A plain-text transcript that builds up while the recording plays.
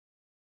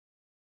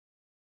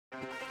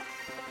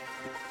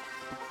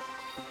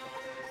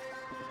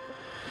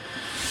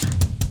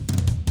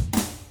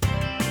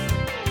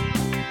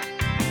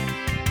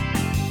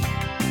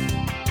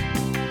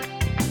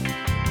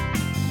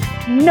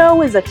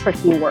No is a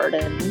tricky word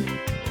in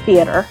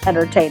theater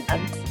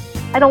entertainment.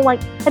 I don't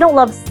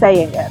love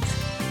saying it.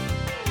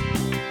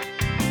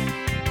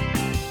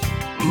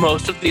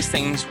 Most of these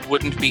things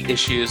wouldn't be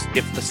issues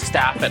if the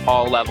staff at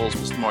all levels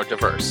was more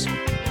diverse.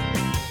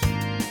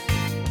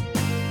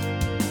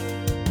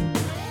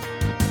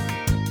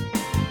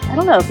 I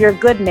don't know, if you're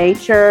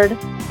good-natured,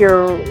 if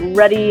you're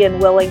ready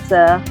and willing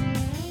to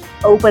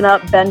open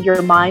up, bend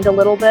your mind a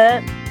little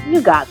bit,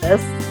 you got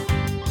this.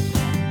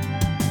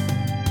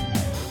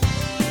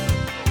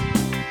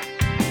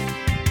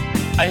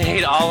 I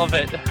hate all of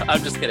it.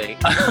 I'm just kidding.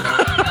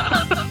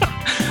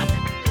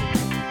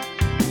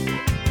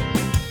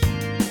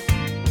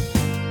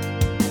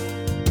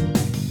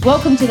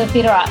 Welcome to the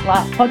Theatre Art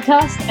Life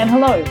podcast, and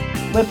hello.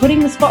 We're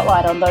putting the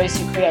spotlight on those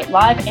who create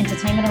live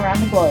entertainment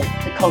around the globe,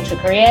 the culture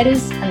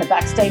creators and the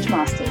backstage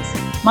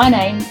masters. My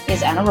name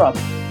is Anna Robb.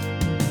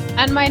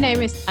 And my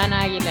name is Anna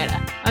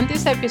Aguilera. On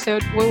this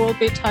episode, we will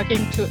be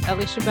talking to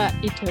Elisheba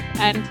Itup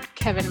and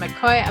Kevin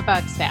McCoy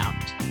about sound.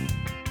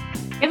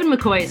 Kevin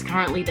McCoy is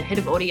currently the head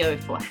of audio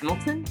for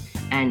Hamilton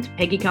and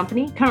Peggy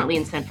Company, currently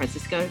in San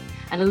Francisco.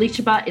 And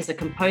Elisheba is a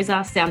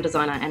composer, sound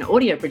designer, and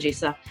audio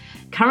producer,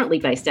 currently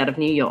based out of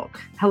New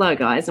York. Hello,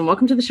 guys, and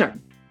welcome to the show.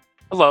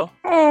 Hello.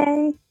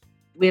 Hey.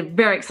 We're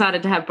very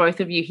excited to have both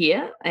of you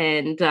here,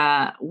 and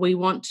we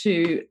want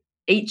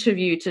each of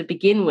you to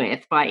begin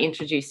with by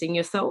introducing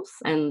yourselves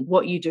and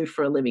what you do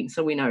for a living,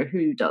 so we know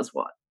who does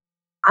what.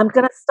 I'm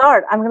going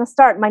to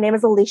start. My name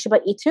is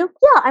Elisheba Itup.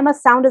 Yeah, I'm a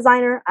sound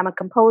designer. I'm a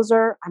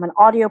composer. I'm an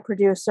audio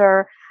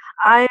producer.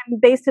 I'm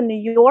based in New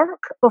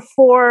York.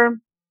 Before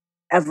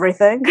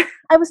everything,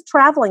 I was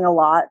traveling a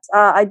lot.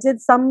 I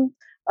did some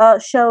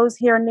shows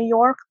here in New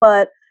York,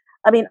 but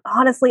I mean,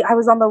 honestly, I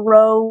was on the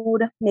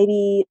road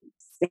maybe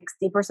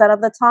 60%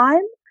 of the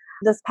time.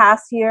 This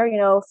past year,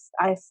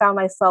 I found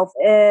myself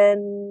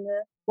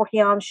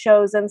working on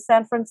shows in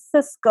San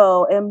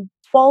Francisco, in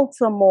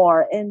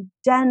Baltimore, in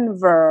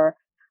Denver.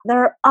 There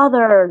are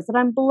others that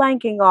I'm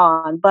blanking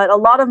on, but a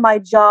lot of my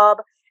job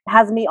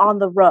has me on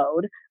the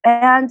road.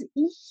 And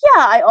yeah,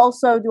 I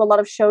also do a lot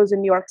of shows in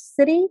New York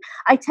City.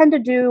 I tend to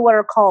do what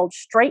are called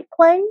straight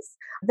plays.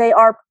 They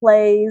are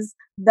plays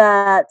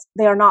that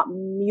they are not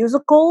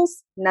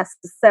musicals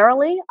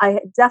necessarily. I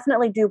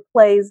definitely do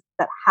plays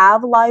that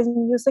have live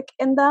music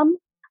in them,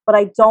 but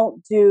I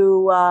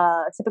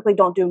typically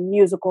don't do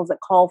musicals that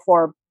call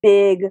for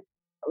big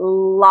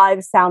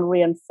live sound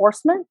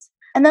reinforcement.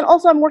 And then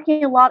also I'm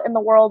working a lot in the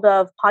world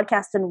of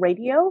podcast and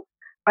radio.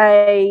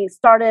 I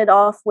started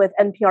off with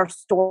NPR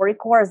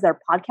StoryCorps as their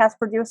podcast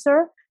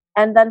producer.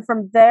 And then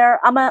from there,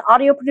 I'm an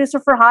audio producer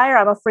for hire.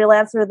 I'm a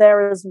freelancer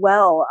there as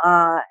well.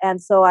 And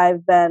so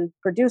I've been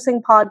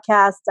producing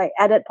podcasts. I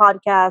edit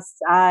podcasts.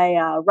 I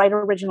write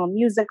original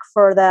music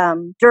for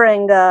them.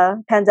 During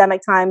the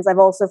pandemic times, I've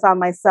also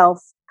found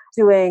myself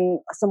doing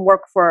some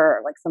work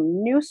for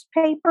some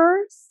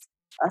newspapers,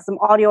 some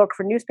audio work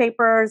for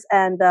newspapers,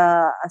 and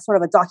a sort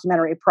of a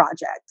documentary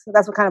project. So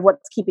that's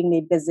what's keeping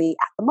me busy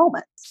at the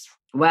moment.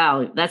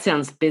 Wow, that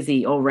sounds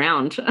busy all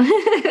round.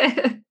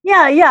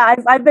 Yeah,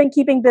 I've been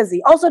keeping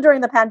busy. Also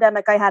during the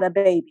pandemic, I had a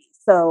baby,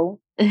 so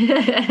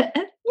yeah,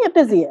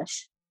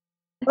 busy-ish.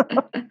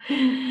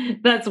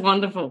 That's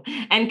wonderful.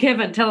 And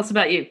Kevin, tell us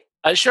about you.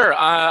 Sure.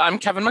 I'm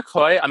Kevin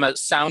McCoy. I'm a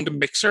sound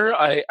mixer.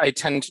 I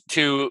tend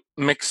to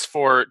mix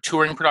for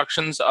touring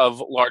productions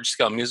of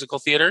large-scale musical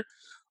theater.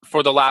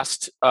 For the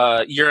last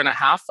year and a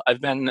half,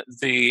 I've been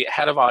the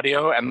head of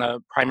audio and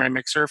the primary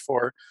mixer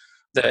for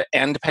the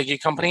And Peggy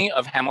Company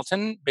of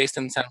Hamilton, based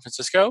in San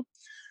Francisco.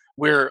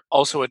 We're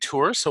also a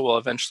tour, so we'll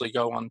eventually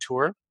go on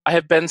tour. I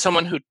have been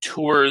someone who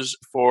tours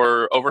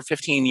for over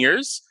 15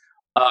 years.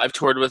 I've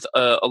toured with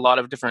a lot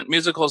of different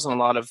musicals and a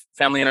lot of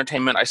family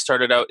entertainment. I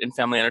started out in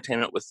family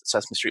entertainment with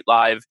Sesame Street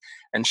Live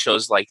and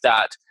shows like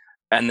that,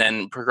 and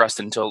then progressed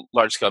into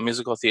large-scale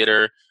musical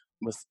theater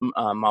with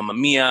Mamma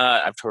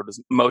Mia. I've toured with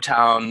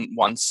Motown,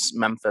 once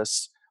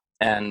Memphis,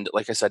 and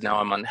like I said, now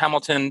I'm on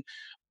Hamilton.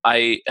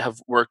 I have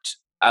worked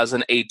as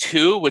an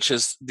A2, which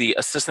is the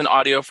assistant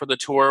audio for the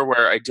tour,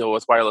 where I deal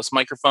with wireless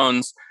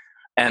microphones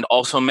and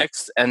also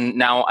mix. And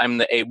now I'm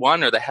the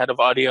A1, or the head of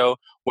audio,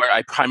 where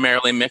I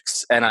primarily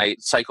mix and I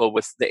cycle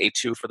with the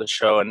A2 for the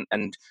show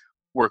and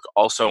work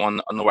also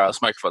on the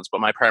wireless microphones. But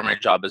my primary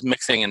job is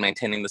mixing and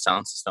maintaining the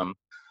sound system.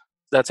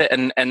 That's it.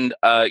 And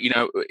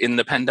in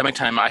the pandemic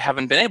time, I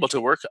haven't been able to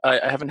work.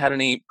 I haven't had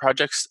any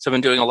projects. So I've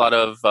been doing a lot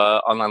of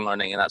online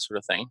learning and that sort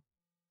of thing.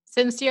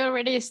 Since you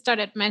already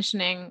started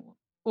mentioning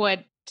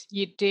what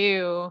you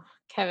do,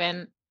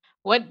 Kevin,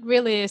 what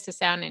really is a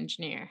sound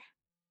engineer?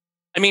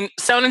 I mean,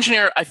 sound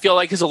engineer, I feel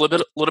like, is a little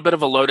bit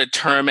of a loaded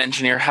term.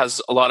 Engineer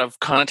has a lot of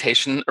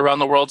connotation around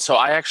the world. So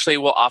I actually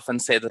will often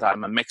say that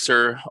I'm a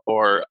mixer,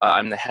 or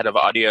I'm the head of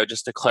audio,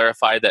 just to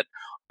clarify that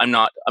I'm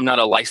not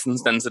a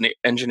licensed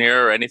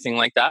engineer or anything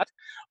like that.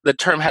 The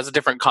term has a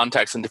different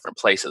context in different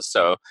places.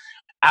 So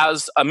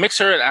as a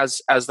mixer and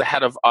as the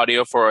head of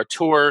audio for a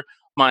tour,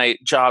 my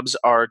jobs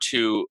are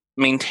to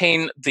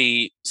maintain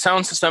the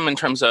sound system in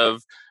terms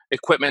of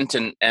equipment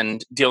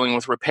and dealing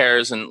with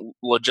repairs and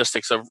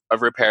logistics of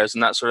repairs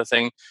and that sort of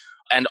thing.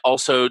 And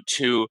also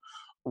to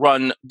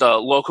run the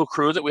local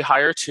crew that we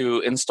hire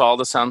to install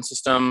the sound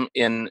system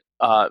in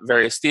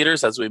various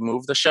theaters as we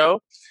move the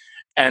show.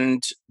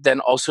 And then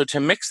also to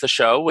mix the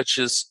show, which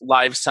is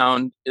live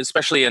sound,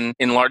 especially in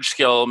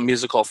large-scale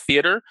musical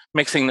theater.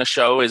 Mixing the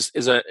show is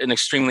an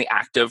extremely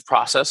active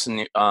process,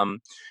 and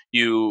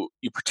you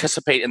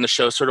participate in the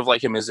show sort of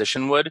like a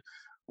musician would,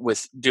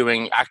 with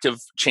doing active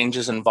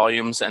changes in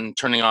volumes and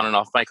turning on and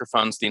off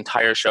microphones the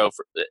entire show,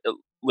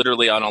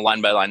 literally on a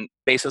line-by-line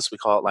basis. We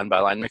call it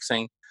line-by-line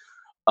mixing.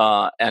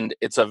 And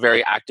it's a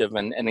very active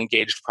and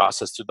engaged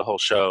process through the whole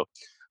show.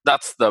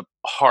 That's the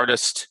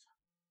hardest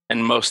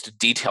and most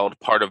detailed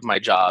part of my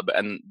job,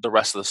 and the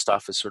rest of the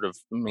stuff is sort of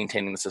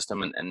maintaining the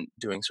system and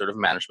doing sort of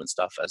management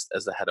stuff as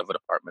the head of a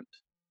department.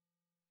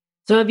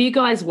 So have you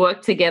guys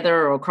worked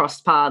together or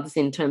crossed paths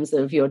in terms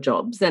of your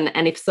jobs? And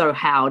if so,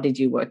 how did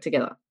you work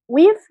together?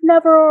 We've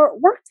never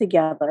worked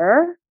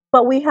together,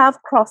 but we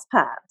have crossed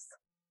paths.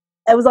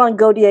 It was on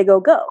Go Diego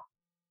Go.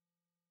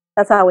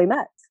 That's how we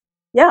met.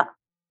 Yeah,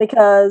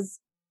 because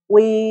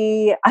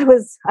I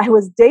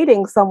was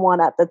dating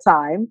someone at the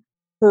time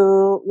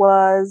who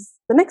was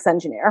the mix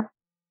engineer.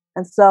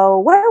 And so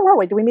where were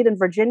we? Did we meet in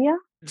Virginia?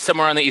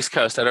 Somewhere on the East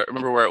Coast. I don't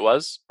remember where it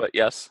was, but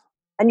yes.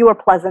 And you were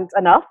pleasant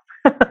enough.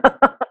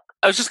 I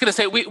was just going to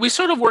say, we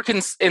sort of work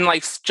in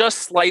like just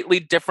slightly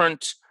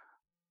different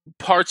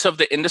parts of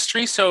the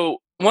industry. So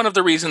one of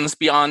the reasons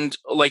beyond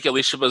like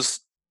Elishaba's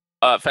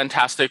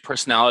fantastic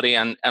personality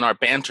and our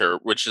banter,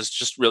 which is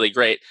just really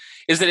great,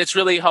 is that it's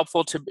really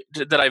helpful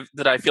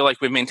that I feel like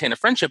we've maintained a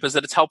friendship, is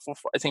that it's helpful,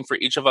 I think, for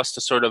each of us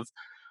to sort of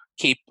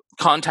keep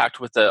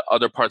contact with the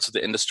other parts of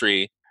the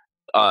industry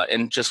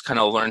and just kind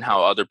of learn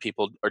how other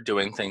people are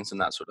doing things and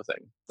that sort of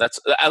thing. That's,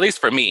 at least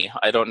for me,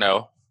 I don't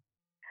know.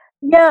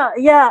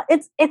 Yeah.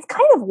 It's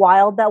kind of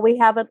wild that we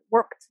haven't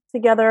worked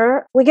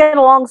together. We get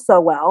along so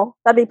well.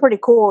 That'd be pretty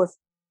cool if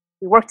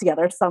we work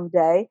together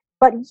someday.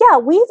 But yeah,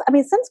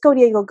 since Go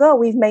Diego Go,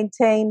 we've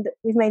maintained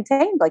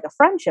like a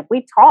friendship.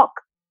 We talk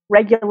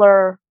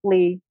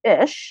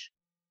regularly-ish.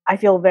 I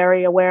feel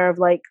very aware of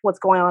like what's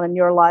going on in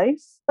your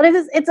life. But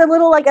it's a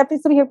little like, I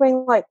think sitting here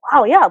being like,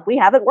 wow, yeah, we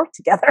haven't worked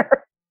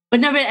together.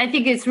 But I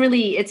think it's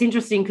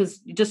interesting because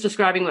just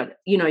describing what,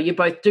 you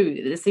both do.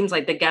 It seems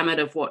like the gamut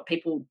of what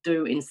people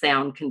do in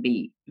sound can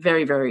be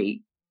very,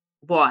 very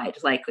wide.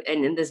 Like,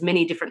 and there's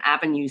many different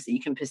avenues that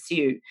you can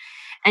pursue.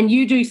 And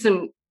you do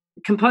some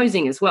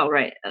composing as well,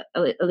 right,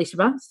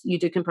 Elishaba? You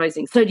do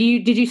composing. So how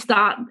did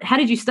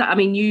you start? I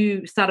mean,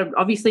 you started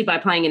obviously by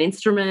playing an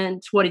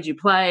instrument. What did you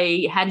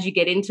play? How did you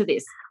get into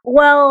this?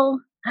 Well,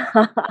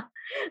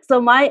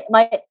 so my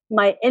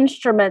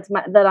instrument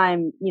that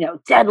I'm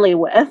deadly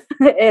with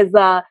is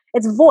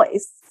it's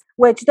voice,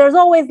 which there's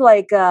always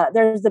like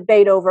there's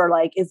debate over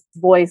like, is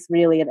voice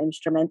really an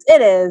instrument?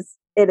 It is,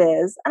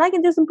 and I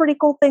can do some pretty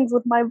cool things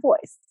with my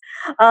voice.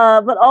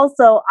 But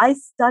also, I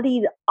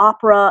studied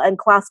opera and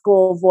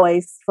classical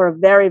voice for a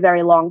very,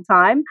 very long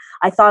time.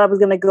 I thought I was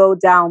going to go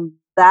down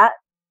that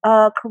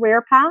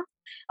career path.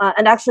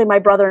 And actually, my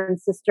brother and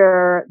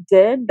sister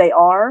did. They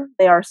are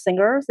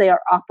singers. They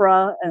are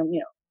opera and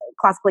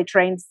classically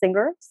trained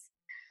singers.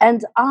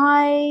 And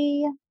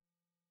how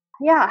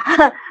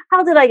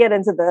did I get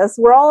into this?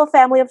 We're all a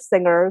family of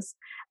singers,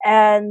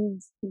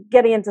 and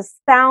getting into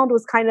sound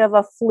was kind of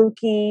a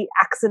fluky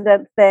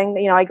accident thing.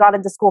 I got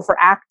into school for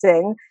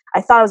acting.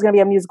 I thought I was going to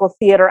be a musical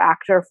theater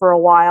actor for a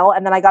while,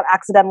 and then I got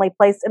accidentally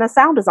placed in a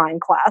sound design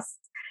class.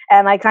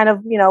 And I kind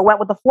of, went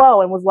with the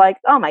flow and was like,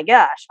 oh my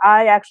gosh,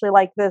 I actually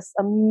like this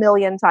a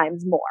million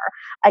times more.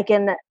 I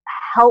can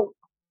help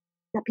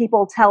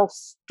people tell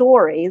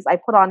stories. I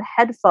put on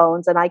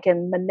headphones and I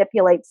can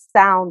manipulate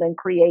sound and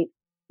create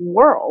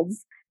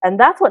worlds. And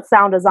that's what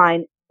sound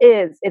design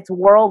is. It's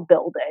world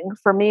building.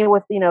 For me,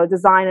 with,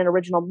 design and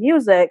original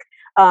music,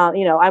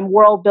 I'm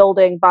world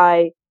building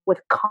with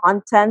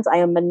content. I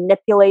am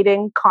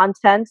manipulating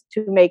content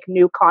to make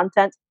new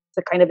content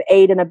to kind of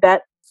aid and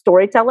abet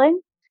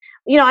storytelling.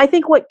 I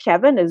think what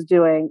Kevin is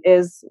doing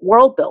is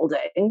world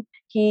building.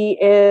 He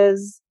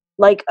is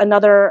like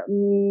another,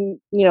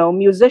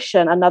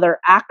 musician, another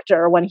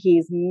actor when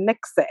he's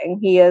mixing.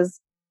 He is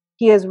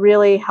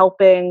really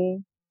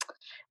helping,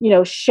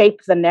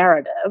 shape the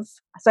narrative.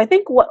 So I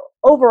think what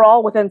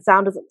overall within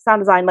sound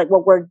design, like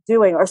what we're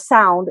doing, or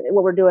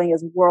what we're doing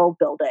is world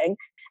building,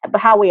 but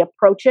how we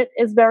approach it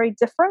is very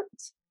different.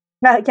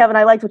 Now, Kevin,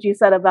 I liked what you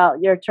said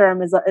about your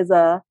term as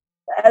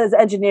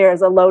engineer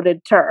is a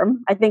loaded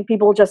term. I think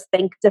people just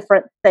think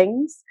different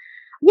things.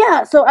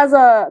 Yeah. So as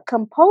a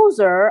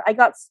composer, I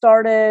got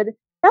started,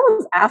 that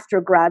was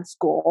after grad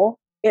school.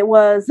 It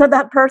was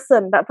that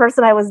person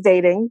I was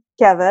dating,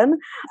 Kevin.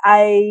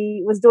 I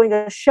was doing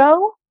a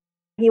show.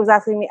 He was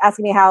asking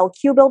me how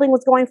queue building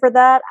was going for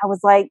that. I was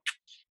like,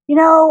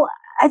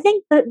 I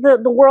think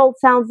the world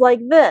sounds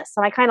like this.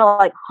 And I kind of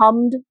like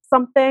hummed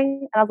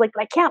something. And I was like,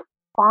 but I can't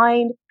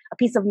find a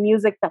piece of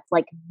music that's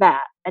like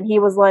that. And he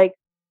was like,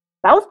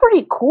 that was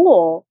pretty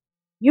cool.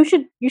 You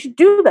should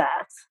do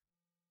that.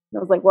 And I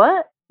was like,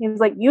 what? He was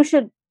like, you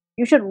should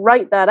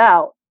write that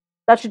out.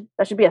 That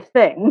should be a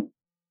thing.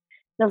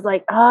 And I was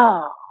like,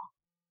 oh.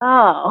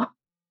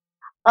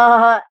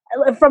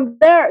 From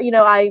there,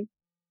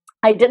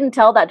 I didn't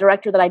tell that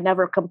director that I'd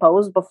never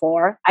composed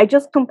before. I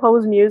just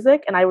composed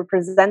music and I would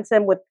present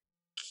him with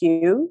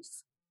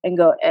cues and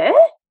go, eh?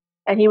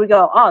 And he would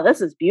go, oh, this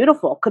is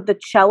beautiful. Could the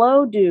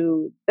cello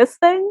do this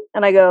thing?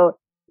 And I go,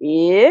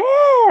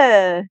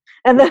 yeah.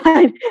 And then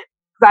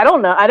I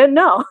don't know. I didn't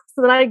know.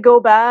 So then I'd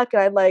go back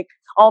and I'd like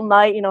all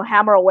night,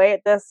 hammer away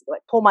at this,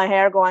 like pull my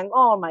hair going,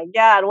 oh my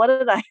God, what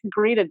did I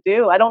agree to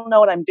do? I don't know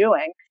what I'm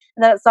doing.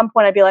 And then at some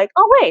point I'd be like,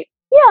 oh, wait,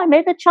 yeah, I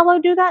made the cello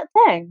do that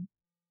thing.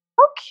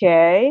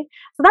 Okay.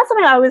 So that's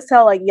something I always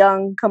tell like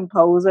young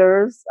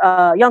composers,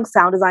 young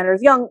sound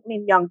designers, young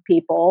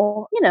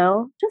people,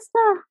 just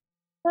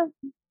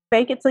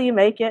fake it till you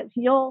make it.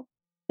 You'll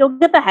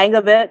get the hang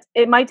of it.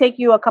 It might take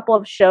you a couple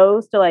of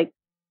shows to like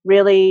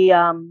really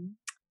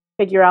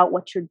figure out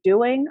what you're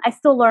doing.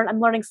 I'm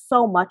learning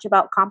so much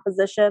about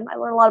composition. I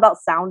learn a lot about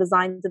sound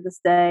design to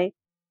this day.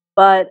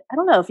 But I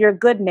don't know, if you're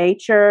good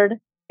natured,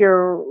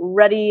 you're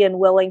ready and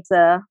willing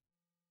to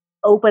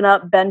open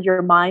up, bend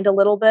your mind a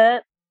little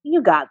bit,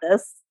 you got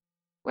this.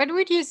 What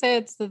would you say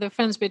it's the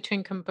difference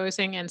between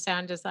composing and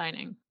sound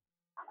designing?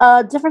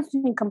 Difference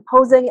between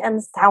composing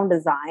and sound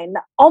design.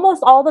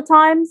 Almost all the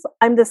times,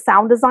 I'm the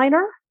sound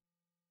designer.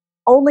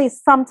 Only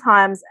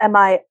sometimes am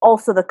I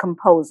also the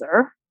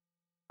composer.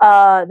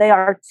 They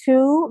are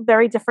two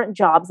very different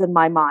jobs in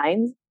my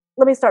mind.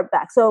 Let me start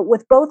back. So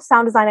with both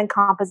sound design and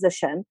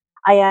composition,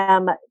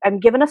 I'm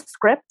given a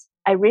script.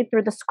 I read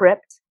through the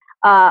script.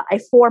 I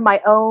form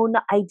my own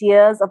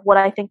ideas of what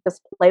I think this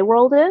play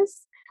world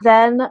is.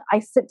 Then I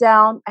sit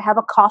down, I have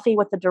a coffee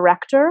with the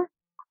director.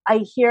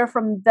 I hear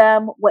from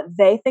them what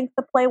they think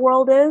the play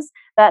world is.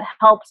 That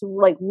helps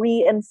like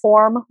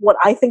re-inform what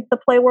I think the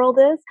play world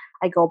is.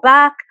 I go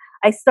back,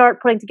 I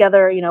start putting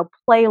together,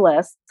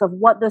 playlists of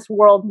what this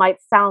world might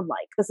sound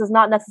like. This is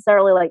not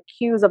necessarily like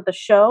cues of the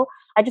show.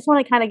 I just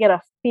want to kind of get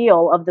a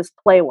feel of this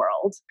play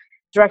world.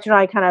 Director and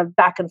I kind of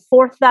back and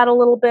forth that a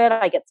little bit.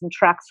 I get some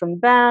tracks from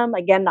them.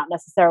 Again, not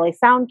necessarily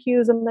sound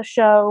cues in the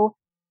show.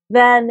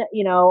 Then,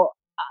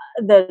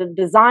 the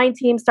design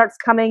team starts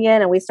coming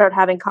in and we start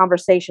having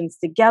conversations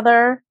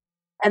together.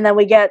 And then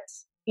we get,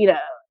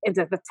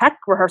 into the tech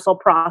rehearsal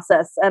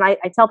process. And I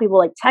tell people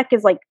like tech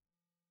is like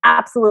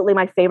absolutely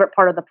my favorite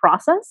part of the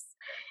process.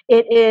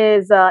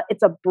 It's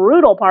a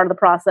brutal part of the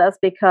process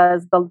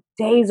because the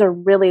days are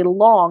really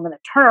long and the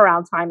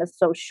turnaround time is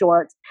so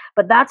short.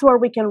 But that's where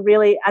we can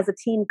really, as a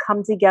team,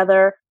 come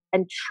together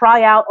and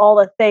try out all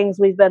the things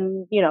we've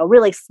been,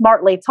 really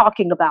smartly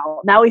talking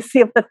about. Now we see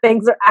if the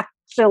things are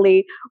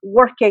actually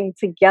working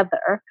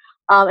together.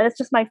 And it's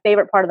just my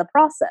favorite part of the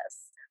process.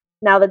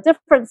 Now, the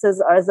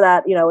differences is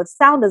that, with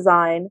sound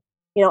design,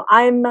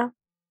 I'm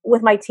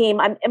with my team,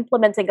 I'm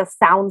implementing a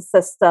sound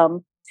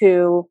system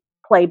to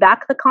play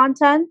back the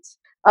content.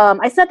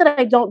 I said that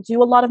I don't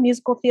do a lot of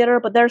musical theater,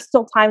 but there's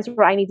still times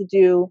where I need to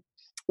do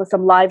with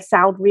some live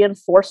sound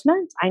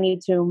reinforcement. I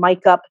need to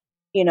mic up,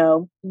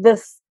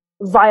 this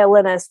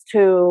violinist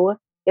who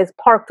is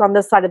parked on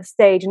this side of the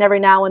stage, and every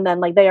now and then,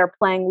 like, they are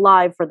playing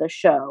live for the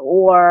show,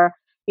 or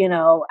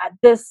at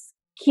this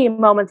key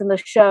moment in the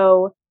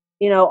show,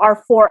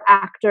 our 4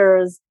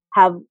 actors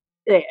have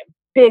a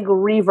big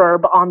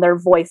reverb on their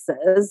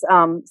voices.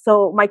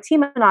 So my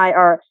team and I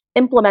are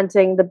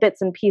implementing the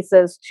bits and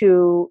pieces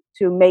to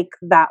make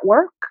that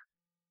work.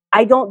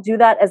 I don't do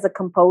that as a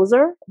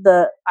composer.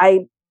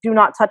 I do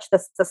not touch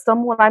the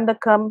system when I'm the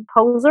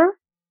composer.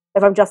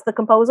 If I'm just the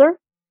composer,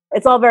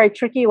 it's all very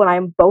tricky when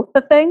I'm both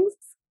the things.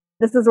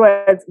 This is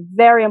where it's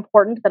very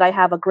important that I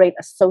have a great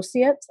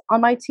associate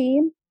on my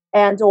team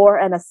and or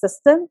an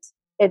assistant.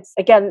 It's,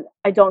 again,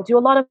 I don't do a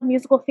lot of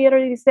musical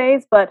theater these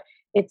days, but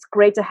it's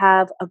great to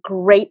have a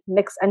great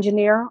mix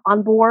engineer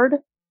on board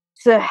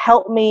to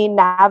help me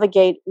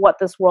navigate what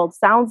this world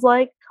sounds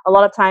like. A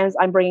lot of times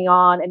I'm bringing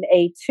on an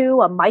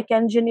A2, a mic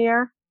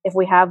engineer, if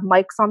we have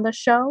mics on the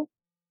show.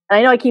 And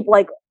I know I keep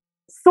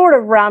sort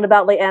of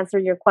roundaboutly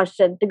answering your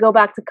question. To go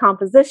back to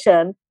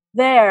composition,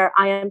 there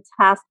I am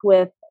tasked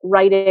with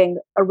writing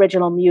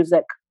original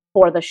music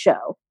for the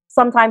show.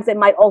 Sometimes it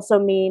might also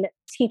mean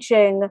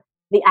teaching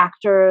the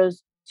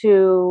actors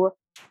to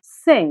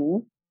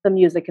sing the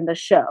music in the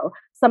show.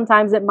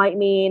 Sometimes it might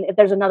mean if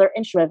there's another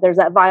instrument, if there's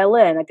that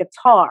violin, a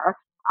guitar,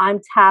 I'm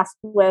tasked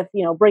with,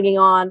 bringing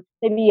on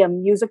maybe a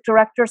music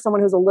director,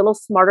 someone who's a little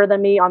smarter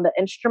than me on the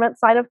instrument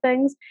side of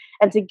things.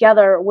 And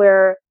together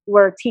we're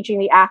teaching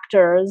the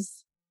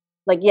actors,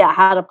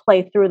 how to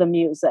play through the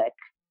music.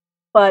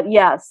 But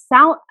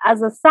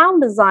as a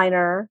sound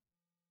designer,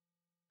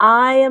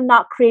 I am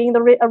not creating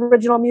the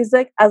original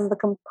music. As the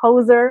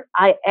composer,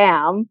 I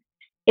am.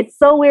 It's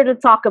so weird to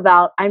talk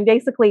about. I'm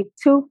basically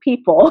 2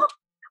 people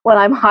when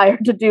I'm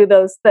hired to do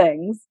those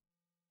things,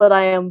 but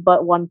I am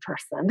but one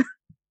person.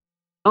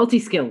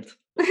 Multi-skilled.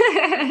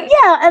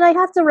 Yeah, and I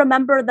have to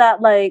remember that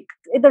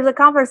there's a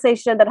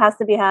conversation that has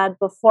to be had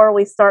before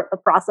we start the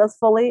process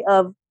fully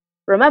of,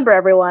 remember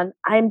everyone,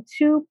 I'm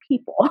 2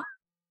 people.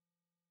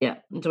 Yeah,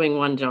 doing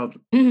one job.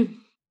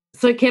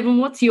 So, Kevin,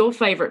 what's your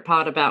favorite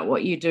part about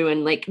what you do,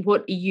 and like,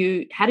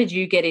 how did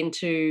you get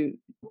into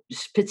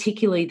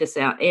particularly the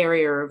sound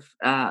area of,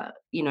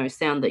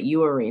 sound that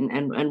you are in,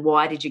 and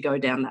why did you go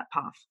down that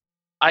path?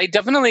 I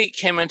definitely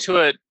came into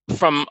it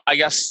from, I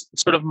guess,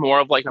 sort of more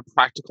of like a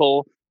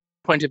practical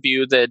point of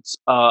view that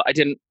I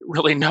didn't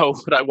really know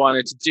what I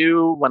wanted to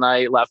do when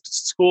I left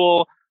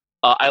school.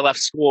 I left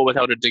school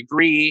without a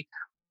degree,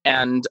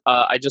 and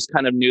I just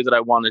kind of knew that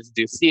I wanted to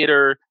do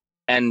theater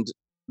and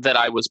that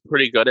I was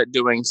pretty good at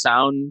doing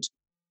sound.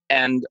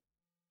 And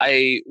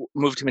I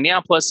moved to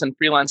Minneapolis and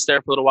freelanced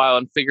there for a little while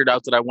and figured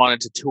out that I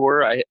wanted to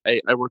tour. I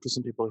worked with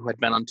some people who had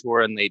been on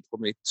tour, and they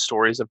told me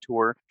stories of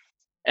tour,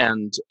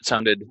 and it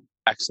sounded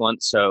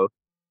excellent. So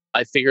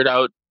I figured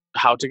out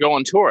how to go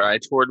on tour. I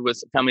toured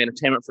with Family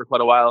Entertainment for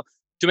quite a while.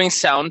 Doing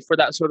sound for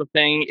that sort of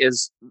thing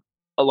is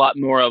a lot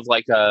more of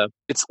like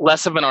it's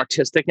less of an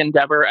artistic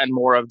endeavor and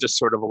more of just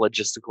sort of a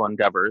logistical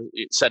endeavor,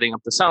 setting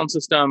up the sound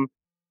system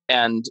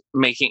and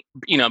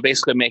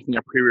basically making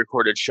a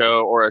pre-recorded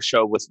show or a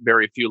show with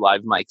very few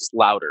live mics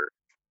louder.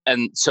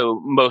 And so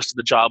most of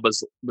the job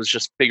was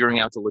just figuring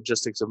out the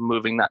logistics of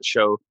moving that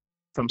show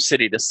from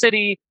city to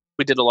city.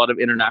 We did a lot of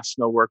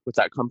international work with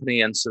that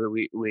company, and so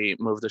we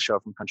moved the show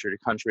from country to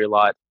country a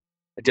lot.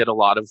 I did a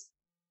lot of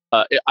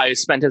I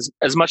spent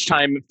as much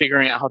time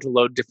figuring out how to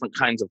load different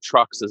kinds of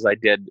trucks as I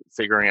did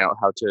figuring out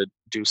how to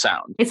do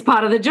sound. It's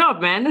part of the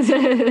job, man.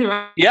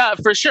 Right. Yeah,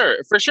 for sure.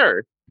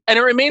 And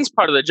it remains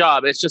part of the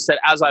job. It's just that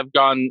as I've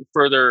gone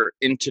further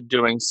into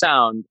doing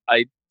sound,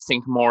 I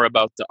think more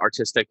about the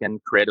artistic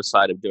and creative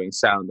side of doing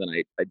sound than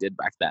I did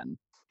back then.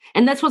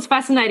 And that's what's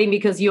fascinating,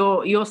 because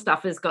your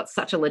stuff has got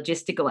such a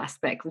logistical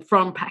aspect,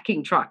 from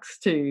packing trucks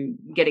to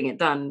getting it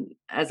done,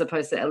 as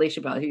opposed to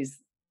Elisheba, who's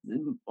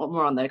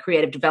more on the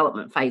creative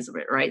development phase of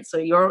it, right? So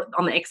you're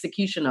on the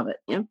execution of it.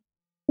 Yeah.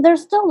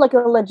 There's still like a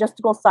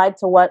logistical side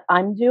to what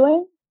I'm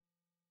doing,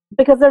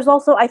 because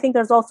I think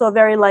there's also a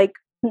very like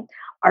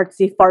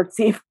artsy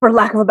fartsy, for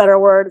lack of a better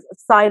word,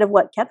 side of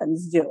what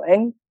Kevin's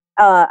doing.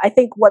 I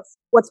think what's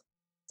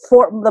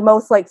for the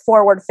most like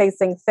forward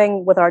facing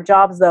thing with our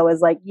jobs though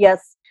is like,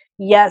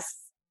 yes,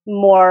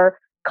 more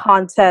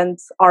content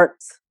art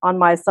on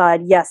my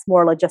side, yes,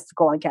 more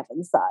logistical on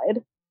Kevin's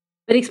side.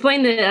 But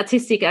explain the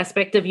artistic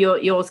aspect of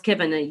yours,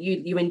 Kevin.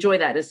 You enjoy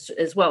that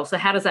as well. So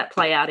how does that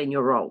play out in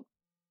your role?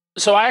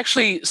 So I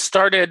actually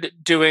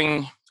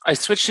I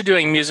switched to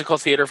doing musical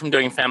theater from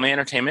doing Family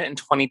Entertainment in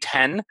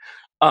 2010.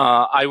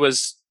 I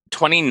was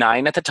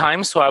 29 at the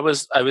time, so I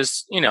was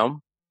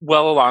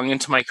well along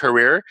into my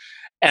career,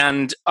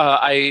 and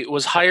I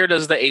was hired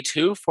as the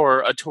A2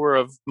 for a tour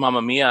of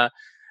Mamma Mia,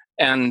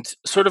 and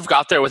sort of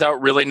got there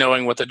without really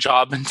knowing what the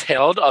job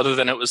entailed, other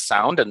than it was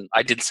sound, and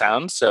I did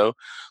sound, so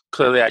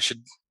clearly I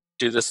should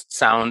do this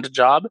sound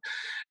job.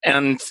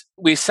 And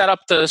we set up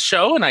the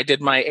show, and I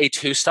did my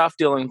A2 stuff,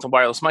 dealing with the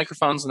wireless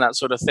microphones and that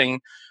sort of thing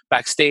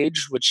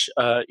backstage, which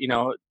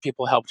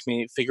people helped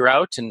me figure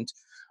out, and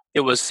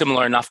it was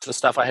similar enough to the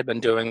stuff I had been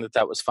doing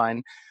that was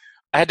fine.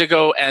 I had to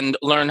go and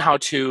learn how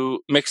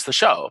to mix the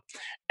show.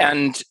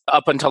 And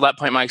up until that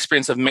point, my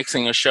experience of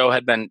mixing a show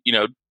had been,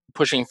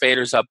 pushing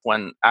faders up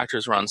when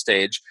actors were on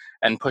stage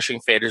and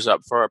pushing faders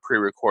up for a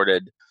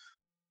pre-recorded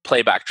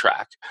playback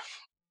track.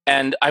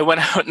 And I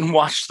went out and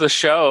watched the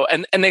show,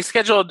 and they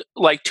scheduled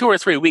like 2 or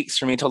 3 weeks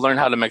for me to learn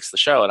how to mix the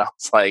show. And I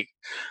was like,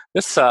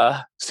 this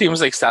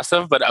seems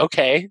excessive, but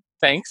okay,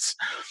 thanks.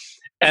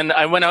 And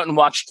I went out and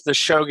watched the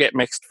show get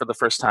mixed for the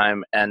first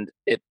time, and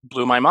it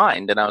blew my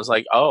mind. And I was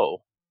like,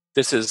 oh,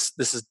 this is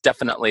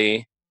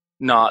definitely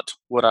not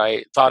what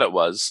I thought it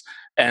was.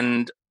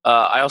 And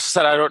I also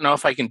said, I don't know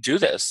if I can do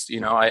this.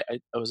 I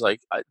was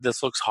like,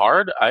 this looks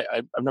hard.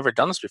 I've never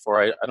done this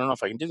before. I don't know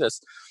if I can do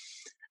this.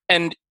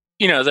 And,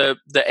 the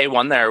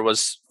A1 there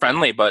was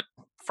friendly, but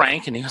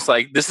frank. And he was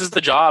like, this is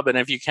the job. And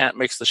if you can't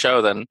mix the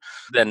show,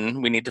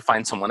 then we need to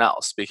find someone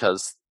else,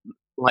 because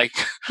like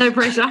no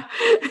pressure.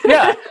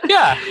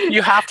 yeah,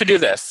 you have to do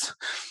this.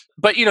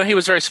 But, he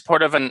was very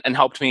supportive and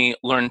helped me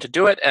learn to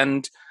do it.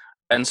 And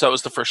so it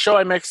was the first show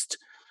I mixed.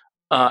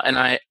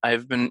 And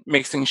I've been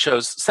mixing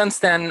shows since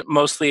then,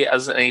 mostly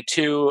as an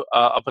A2,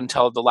 up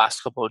until the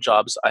last couple of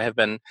jobs I have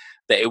been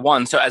the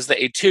A1. So as the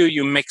A2,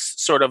 you mix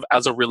sort of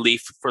as a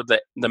relief for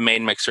the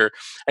main mixer,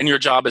 and your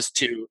job is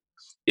to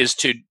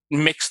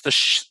mix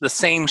the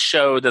same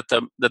show that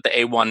the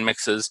A1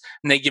 mixes,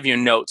 and they give you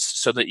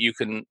notes so that you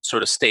can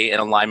sort of stay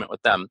in alignment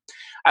with them.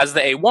 As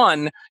the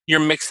A1, you're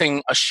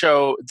mixing a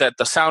show that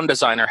the sound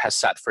designer has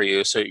set for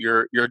you. So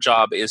your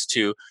job is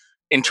to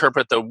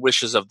interpret the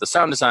wishes of the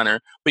sound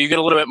designer, but you get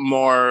a little bit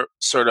more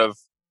sort of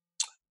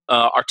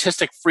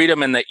artistic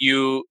freedom in that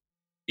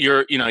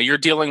you're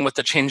dealing with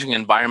the changing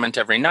environment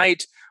every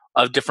night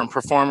of different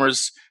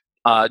performers,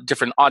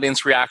 different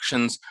audience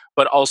reactions,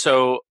 but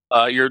also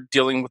you're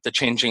dealing with the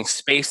changing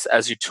space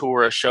as you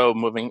tour a show,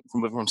 moving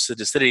from city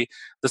to city.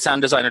 The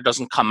sound designer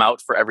doesn't come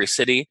out for every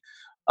city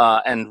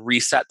and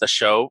reset the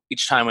show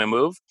each time we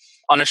move.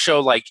 On a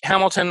show like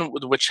Hamilton,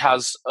 which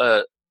has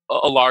a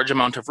large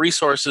amount of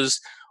resources,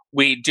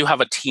 We do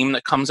have a team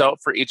that comes out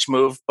for each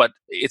move, but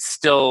it's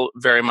still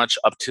very much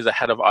up to the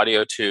head of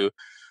audio to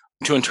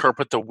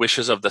interpret the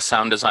wishes of the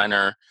sound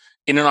designer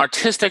in an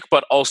artistic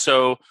but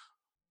also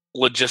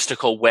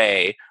logistical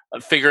way,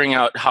 figuring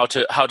out how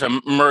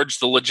to merge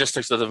the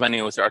logistics of the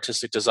venue with the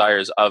artistic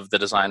desires of the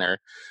designer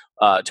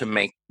to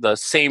make the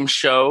same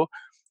show.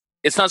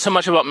 It's not so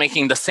much about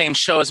making the same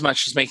show as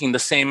much as making the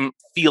same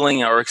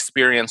feeling or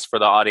experience for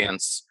the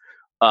audience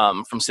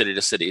from city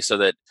to city, so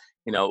that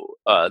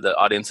the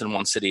audience in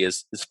one city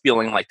is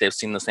feeling like they've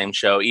seen the same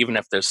show, even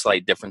if there's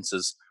slight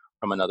differences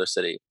from another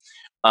city.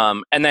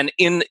 And then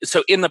in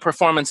the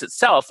performance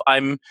itself,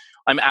 I'm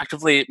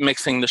actively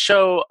mixing the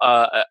show.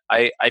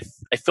 I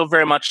feel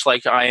very much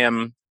like I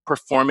am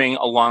performing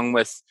along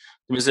with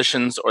the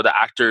musicians or the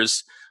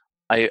actors.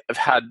 I've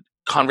had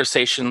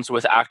conversations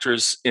with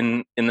actors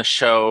in the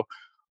show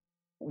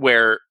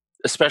where,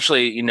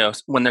 especially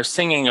when they're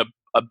singing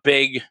a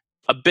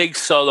big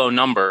solo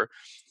number,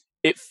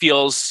 it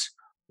feels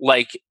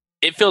like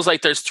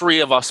there's three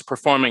of us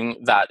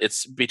performing that.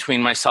 It's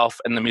between myself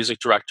and the music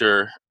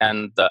director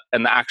and the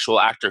actual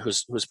actor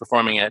who's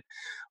performing it.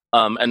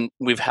 And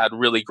we've had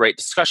really great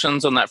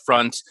discussions on that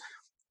front.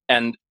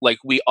 And like,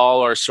 we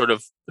all are sort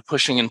of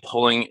pushing and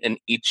pulling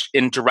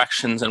in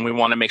directions, and we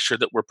want to make sure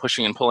that we're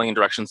pushing and pulling in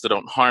directions that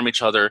don't harm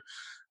each other.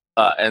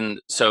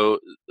 And so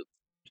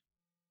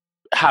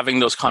having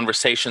those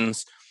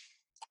conversations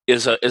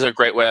is a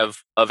great way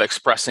of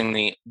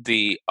expressing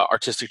the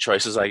artistic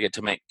choices I get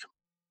to make.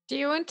 Do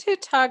you want to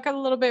talk a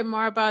little bit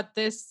more about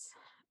this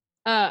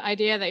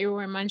idea that you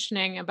were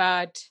mentioning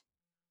about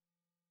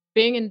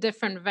being in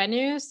different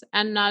venues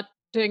and not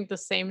doing the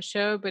same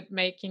show, but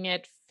making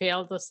it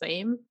feel the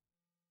same?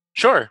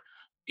 Sure.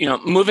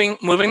 Moving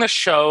the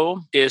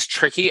show is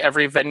tricky.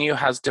 Every venue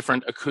has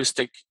different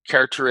acoustic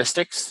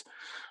characteristics.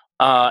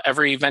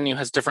 Every venue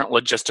has different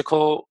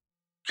logistical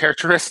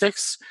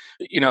characteristics.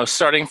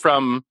 Starting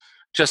from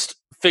just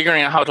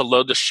figuring out how to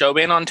load the show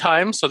in on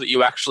time so that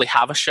you actually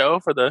have a show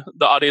for the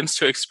audience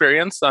to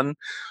experience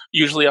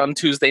usually on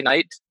Tuesday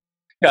night.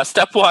 Yeah,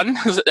 step one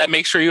is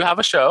make sure you have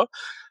a show,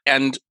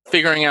 and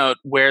figuring out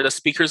where the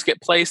speakers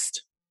get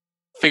placed,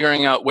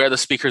 figuring out where the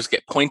speakers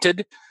get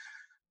pointed.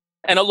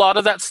 And a lot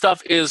of that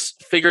stuff is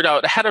figured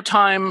out ahead of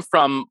time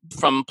from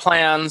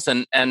plans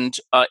and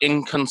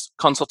in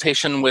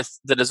consultation with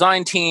the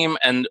design team.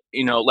 And,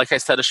 like I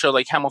said, a show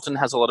like Hamilton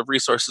has a lot of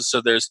resources.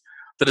 So there's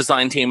the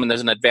design team, and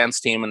there's an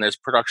advanced team, and there's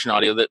production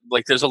audio.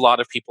 There's a lot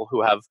of people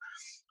who have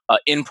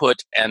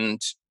input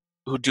and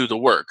who do the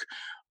work.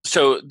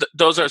 So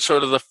those are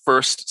sort of the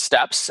first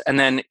steps. And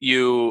then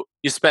you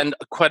spend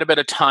quite a bit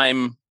of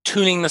time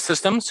tuning the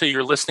system. So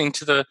you're listening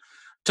to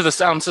the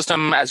sound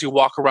system as you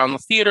walk around the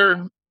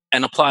theater,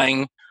 and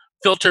applying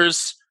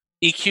filters,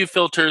 EQ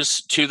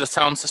filters to the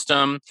sound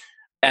system.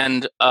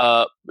 And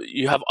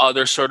you have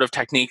other sort of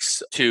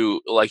techniques to,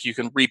 like, you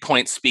can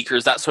repoint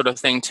speakers, that sort of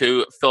thing,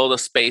 to fill the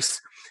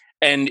space.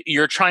 And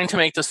you're trying to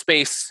make the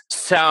space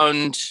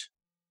sound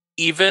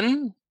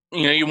even.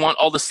 You want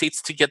all the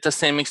seats to get the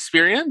same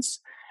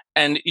experience.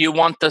 And you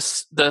want the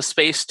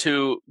space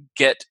to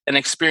get an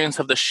experience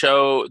of the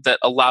show that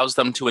allows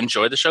them to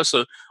enjoy the show.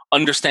 So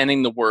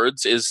understanding the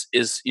words is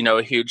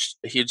a huge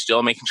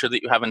deal. Making sure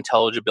that you have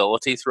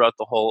intelligibility throughout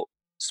the whole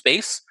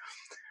space,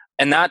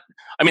 and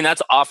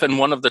that's often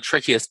one of the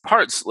trickiest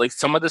parts. Like,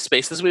 some of the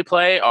spaces we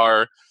play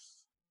are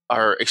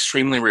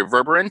extremely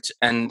reverberant,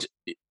 and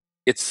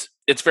it's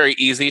very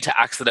easy to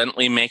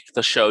accidentally make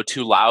the show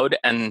too loud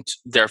and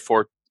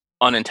therefore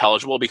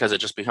unintelligible, because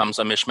it just becomes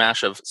a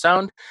mishmash of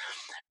sound.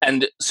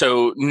 And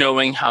so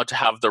knowing how to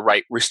have the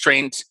right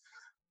restraint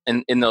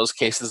in those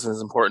cases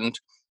is important.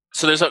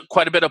 So there's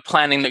quite a bit of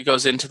planning that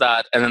goes into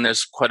that. And then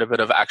there's quite a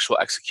bit of actual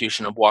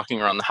execution of walking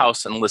around the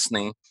house and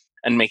listening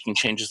and making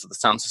changes to the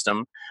sound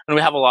system. And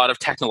we have a lot of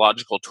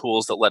technological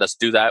tools that let us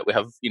do that. We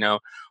have,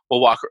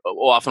 we'll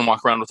often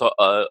walk around with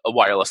a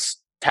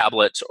wireless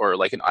tablet, or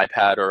like an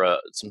iPad, or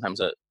sometimes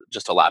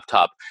just a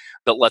laptop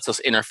that lets us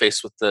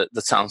interface with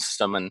the sound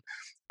system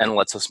and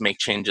lets us make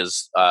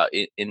changes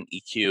in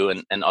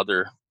EQ and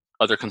other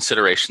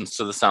considerations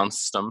to the sound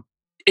system.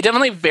 It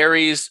definitely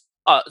varies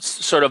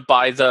sort of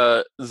by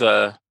the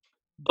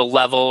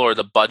level or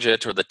the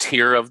budget or the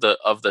tier of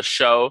the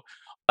show.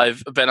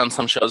 I've been on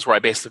some shows where I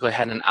basically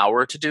had an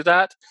hour to do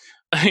that.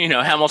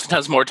 Hamilton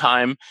has more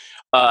time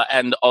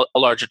and a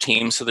larger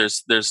team, so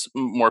there's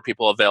more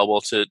people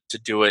available to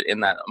do it in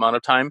that amount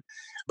of time.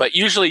 But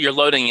usually you're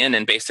loading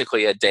in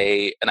basically a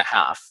day and a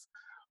half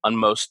on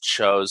most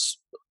shows.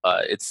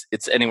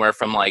 It's anywhere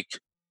from like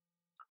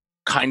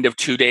kind of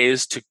 2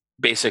 days to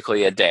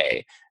basically a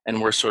day,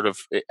 and we're sort of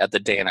at the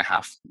day and a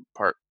half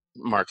part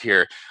mark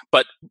here.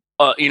 But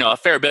a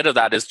fair bit of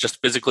that is just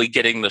physically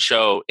getting the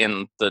show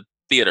in the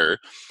theater.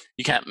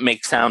 You can't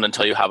make sound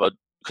until you have a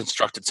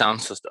constructed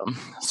sound system.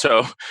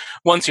 So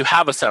once you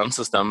have a sound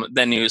system,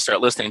 then you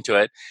start listening to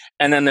it.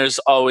 And then there's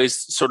always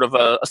sort of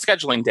a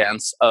scheduling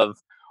dance of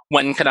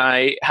when can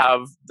I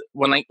have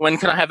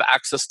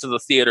access to the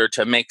theater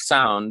to make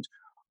sound,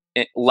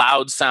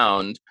 loud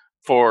sound,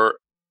 for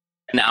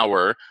an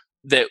hour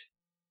that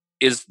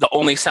is the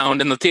only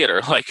sound in the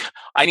theater. Like,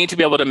 I need to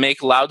be able to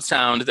make loud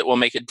sound that will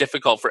make it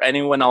difficult for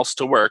anyone else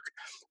to work,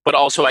 but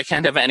also I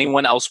can't have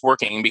anyone else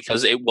working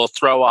because it will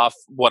throw off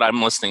what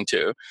I'm listening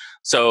to.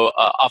 So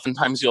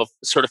oftentimes you'll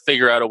sort of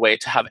figure out a way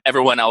to have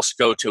everyone else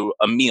go to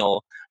a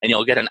meal, and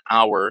you'll get an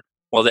hour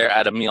while they're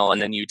at a meal,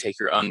 and then you take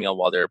your own meal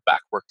while they're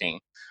back working.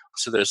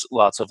 So there's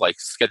lots of like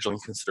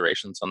scheduling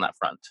considerations on that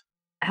front.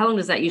 How long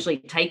does that usually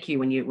take you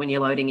when you're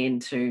loading in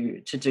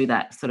to do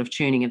that sort of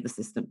tuning of the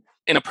system?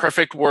 In a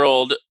perfect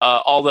world,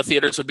 all the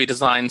theaters would be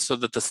designed so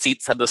that the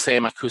seats had the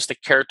same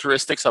acoustic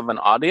characteristics of an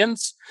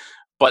audience,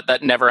 but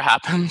that never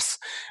happens.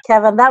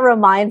 Kevin, that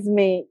reminds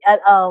me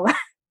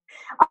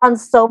on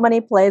so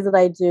many plays that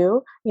I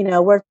do,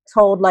 we're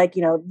told like,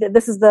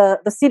 this is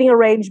the seating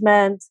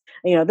arrangement,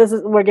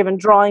 we're given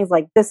drawings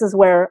like this is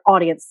where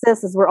audience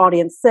sits, this is where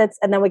audience sits,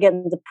 and then we get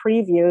into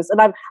previews.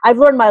 And I've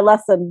learned my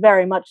lesson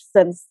very much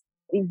since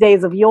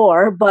days of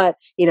yore, but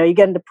you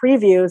get into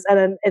previews and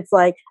then it's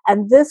like,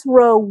 and this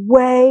row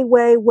way,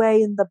 way,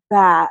 way in the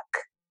back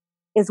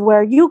is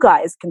where you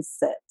guys can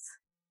sit.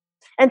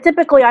 And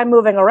typically I'm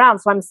moving around,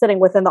 so I'm sitting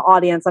within the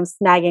audience, I'm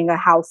snagging a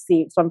house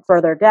seat, so I'm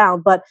further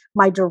down, but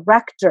my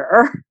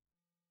director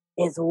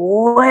is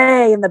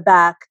way in the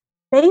back,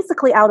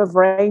 basically out of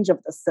range of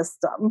the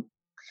system.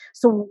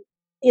 So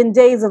in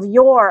days of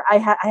yore, I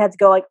had to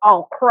go like,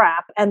 oh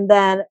crap. And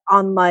then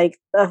on like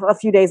a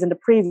few days into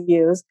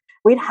previews,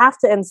 we'd have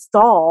to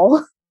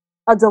install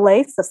a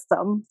delay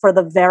system for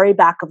the very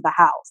back of the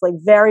house, like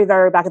very,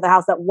 very back of the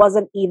house that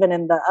wasn't even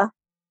in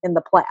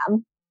the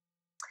plan.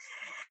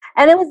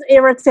 And it was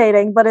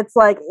irritating, but it's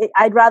like,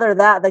 I'd rather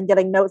that than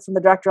getting notes from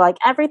the director like,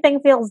 everything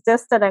feels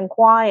distant and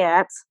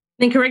quiet.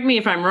 Then correct me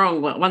if I'm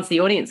wrong, once the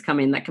audience come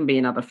in, that can be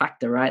another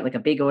factor, right? Like a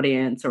big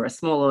audience or a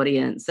small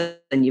audience,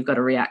 and you've got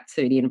to react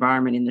to the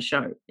environment in the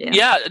show.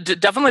 Yeah,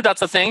 definitely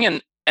that's a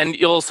thing. And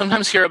you'll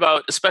sometimes hear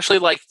about, especially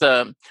like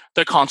the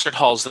concert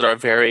halls that are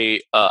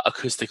very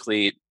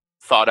acoustically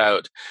thought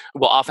out,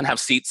 will often have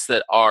seats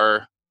that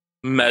are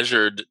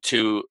measured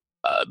to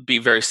be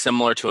very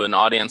similar to an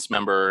audience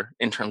member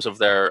in terms of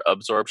their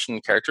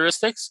absorption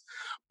characteristics.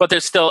 But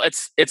there's still,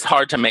 it's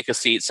hard to make a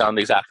seat sound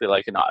exactly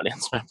like an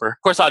audience member.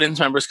 Of course, audience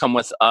members come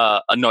with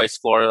a noise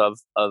floor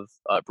of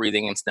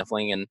breathing and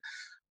sniffling and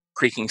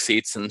creaking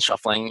seats and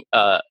shuffling.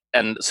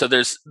 And so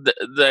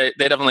they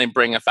definitely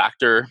bring a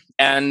factor.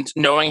 And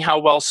knowing how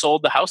well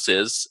sold the house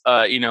is,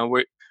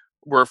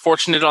 we're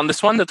fortunate on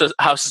this one that the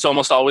house is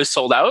almost always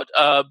sold out.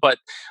 But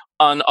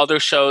on other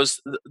shows,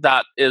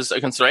 that is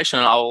a consideration.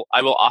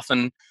 I will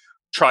often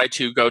try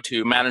to go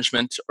to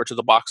management or to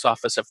the box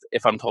office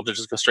if I'm told to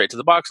just go straight to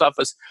the box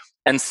office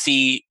and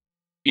see,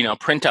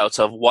 printouts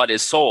of what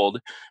is sold.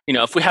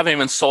 If we haven't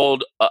even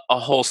sold a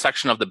whole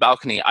section of the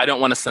balcony, I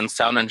don't want to send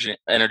sound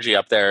energy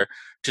up there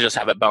to just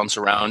have it bounce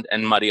around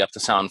and muddy up the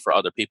sound for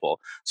other people.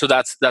 So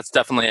that's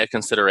definitely a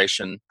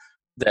consideration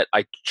that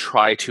I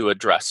try to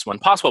address when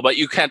possible. But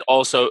you can't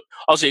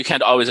you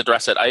can't always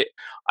address it.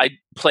 I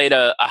played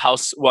a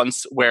house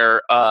once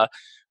where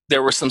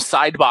there were some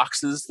side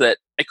boxes that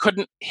I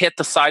couldn't hit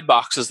the side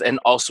boxes and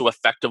also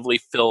effectively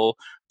fill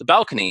the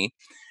balcony.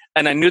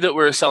 And I knew that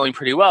we were selling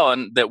pretty well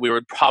and that we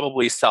would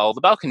probably sell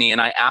the balcony.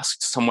 And I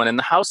asked someone in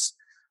the house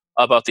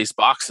about these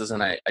boxes,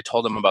 and I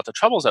told them about the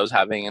troubles I was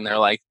having. And they're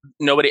like,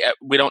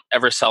 we don't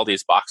ever sell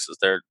these boxes.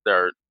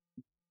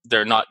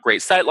 They're not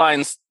great sight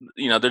lines.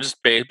 They're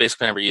just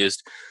basically never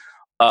used.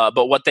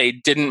 But what they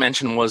didn't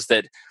mention was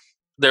that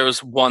there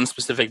was one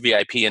specific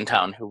VIP in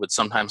town who would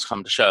sometimes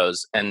come to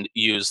shows and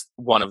use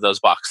one of those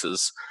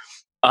boxes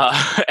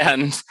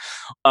and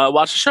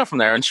watch the show from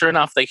there. And sure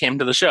enough, they came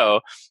to the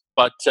show,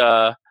 but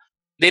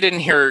they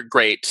didn't hear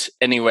great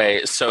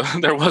anyway. So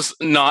there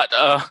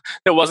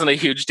wasn't a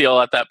huge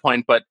deal at that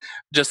point. But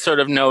just sort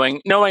of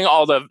knowing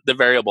all the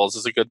variables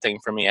is a good thing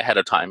for me ahead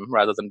of time,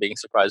 rather than being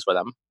surprised by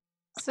them.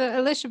 So,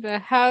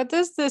 Elizabeth, how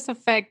does this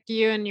affect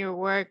you and your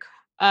work?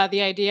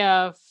 The idea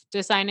of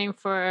designing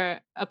for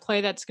a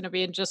play that's going to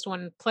be in just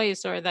one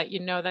place, or that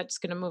that's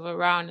going to move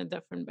around in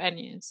different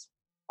venues?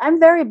 I'm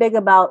very big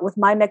about, with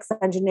my mix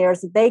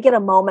engineers, that they get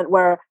a moment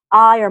where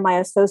I or my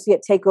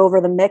associate take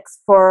over the mix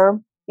for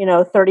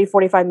 30,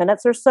 45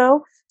 minutes or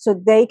so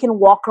they can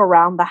walk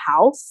around the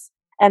house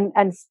and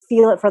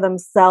feel it for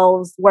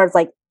themselves, where it's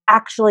like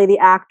actually the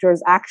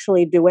actors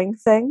actually doing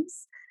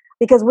things.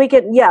 Because we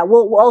can,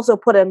 we'll also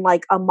put in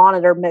like a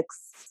monitor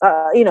mix,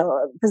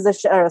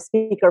 position or a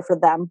speaker for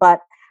them. But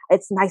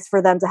it's nice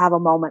for them to have a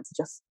moment to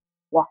just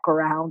walk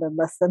around and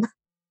listen.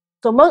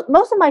 So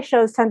most of my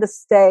shows tend to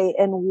stay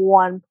in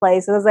one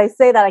place. And as I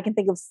say that, I can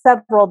think of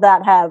several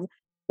that have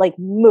like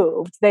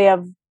moved. They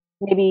have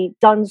maybe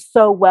done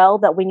so well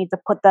that we need to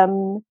put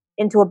them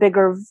into a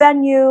bigger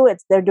venue.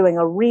 They're doing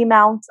a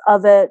remount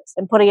of it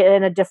and putting it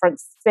in a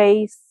different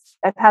space.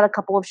 I've had a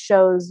couple of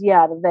shows,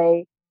 that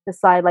they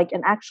decide like,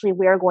 and actually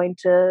we are going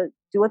to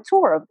do a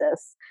tour of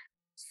this.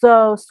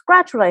 So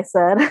scratch what I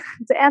said.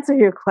 To answer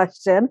your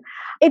question,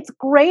 it's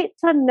great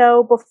to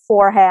know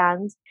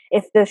beforehand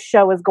if this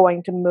show is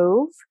going to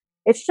move.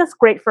 It's just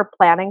great for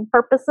planning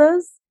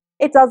purposes.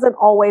 It doesn't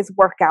always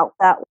work out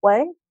that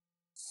way.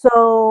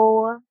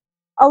 So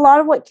a lot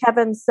of what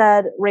Kevin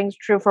said rings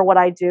true for what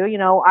I do.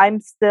 I'm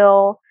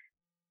still,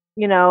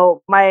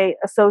 my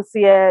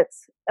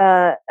associates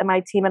and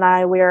my team and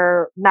I,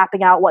 we're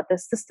mapping out what the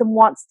system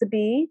wants to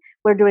be.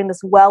 We're doing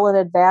this well in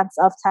advance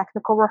of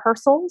technical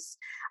rehearsals.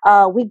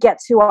 We get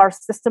to our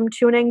system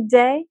tuning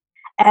day,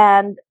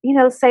 and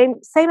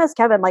same as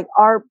Kevin. Like,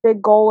 our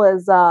big goal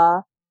is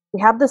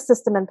we have the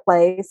system in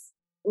place.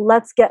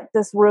 Let's get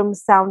this room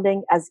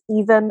sounding as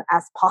even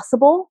as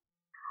possible.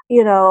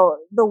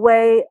 The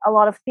way a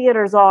lot of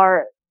theaters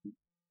are,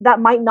 that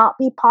might not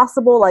be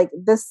possible. Like,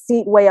 this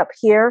seat way up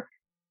here,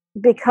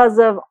 because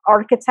of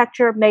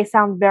architecture, may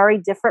sound very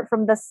different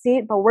from this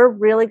seat, but we're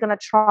really going to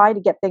try to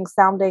get things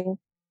sounding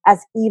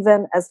as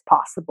even as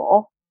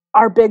possible.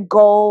 Our big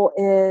goal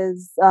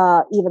is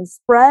even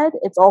spread.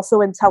 It's also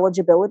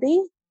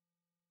intelligibility.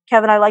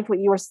 Kevin, I liked what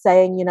you were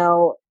saying.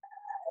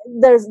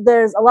 There's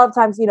a lot of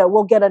times,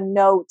 we'll get a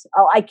note.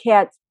 Oh, I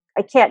can't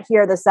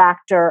hear this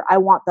actor. I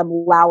want them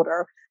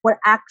louder. When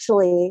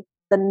actually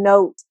the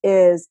note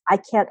is, I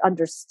can't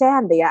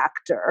understand the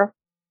actor.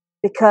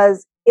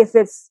 Because if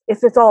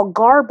it's all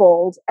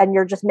garbled and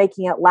you're just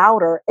making it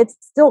louder, it's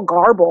still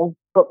garbled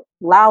but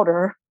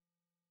louder.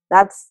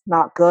 That's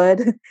not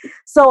good.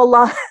 So a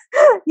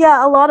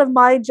lot of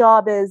my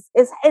job is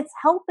it's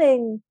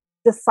helping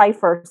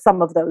decipher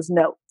some of those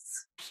notes.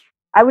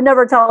 I would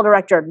never tell a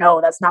director,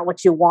 no, that's not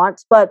what you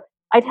want, but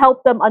I'd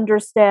help them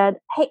understand,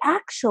 hey,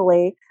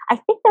 actually, I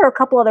think there are a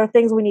couple other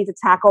things we need to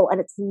tackle, and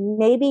it's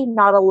maybe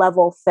not a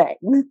level thing.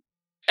 And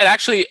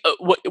actually,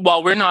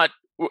 while we're not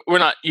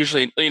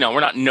usually, we're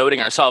not noting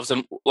ourselves,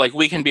 and like,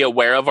 we can be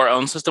aware of our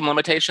own system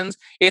limitations.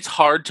 It's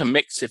hard to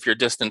mix if you're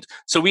distant.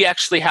 So we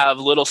actually have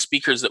little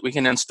speakers that we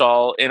can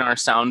install in our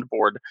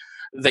soundboard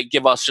that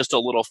give us just a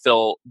little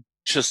fill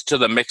just to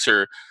the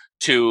mixer,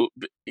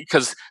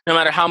 because no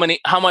matter how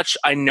much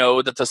I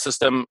know that the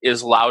system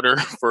is louder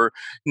for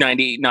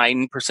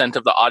 99%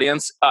 of the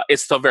audience,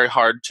 it's still very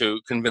hard to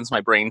convince my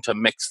brain to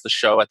mix the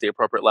show at the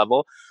appropriate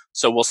level.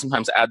 So we'll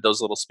sometimes add those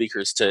little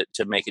speakers to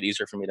make it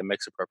easier for me to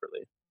mix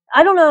appropriately.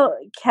 I don't know,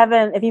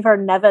 Kevin, if you've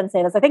heard Nevin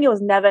say this. I think it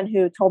was Nevin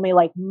who told me,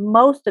 like,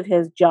 most of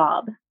his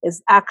job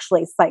is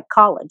actually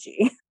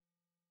psychology.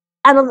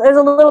 And there's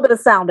a little bit of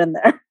sound in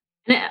there.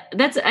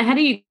 That's how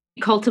do you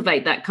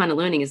cultivate that kind of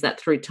learning? Is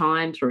that through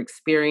time, through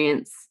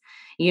experience?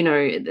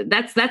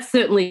 That's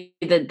certainly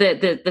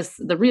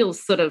the real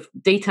sort of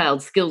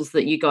detailed skills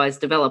that you guys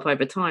develop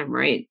over time,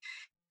 right?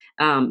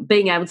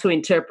 Being able to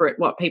interpret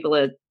what people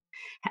are,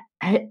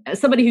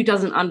 somebody who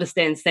doesn't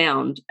understand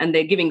sound and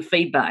they're giving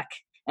feedback,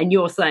 and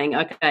you're saying,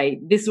 okay,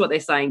 this is what they're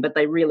saying, but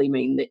they really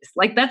mean this.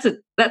 Like, that's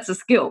a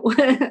skill.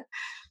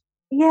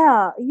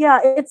 Yeah.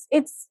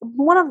 It's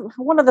one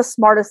of the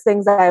smartest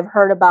things that I've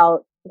heard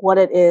about what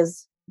it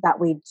is that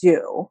we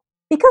do.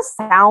 Because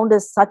sound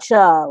is such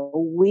a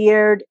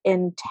weird,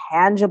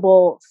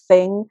 intangible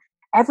thing.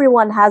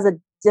 Everyone has a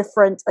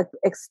different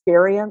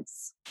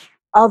experience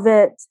of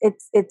it.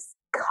 It's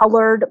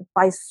colored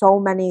by so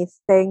many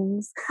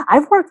things.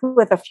 I've worked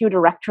with a few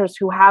directors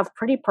who have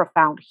pretty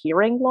profound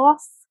hearing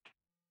loss.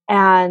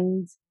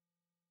 And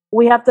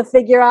we have to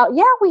figure out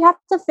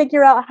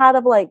how to,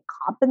 like,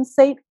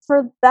 compensate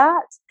for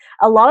that.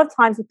 A lot of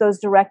times with those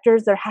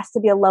directors, there has to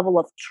be a level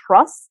of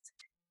trust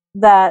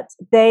that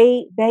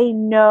they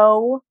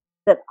know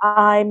that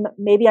I'm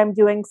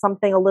doing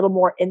something a little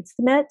more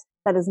intimate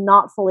that is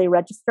not fully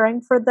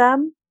registering for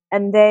them,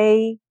 and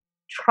they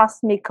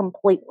trust me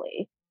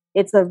completely.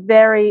 It's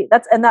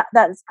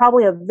that's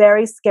probably a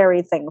very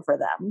scary thing for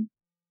them.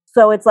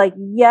 So it's like,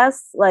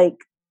 yes, like,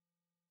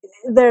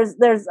 there's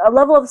a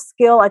level of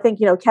skill I think,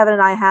 Kevin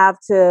and I have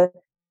to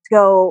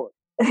go,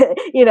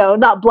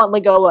 not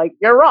bluntly go like,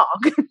 you're wrong.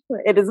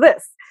 It is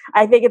this.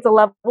 I think it's a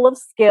level of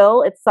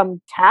skill. It's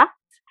some tact.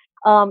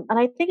 And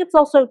I think it's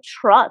also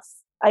trust.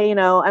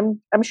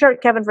 I'm sure,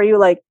 Kevin, for you,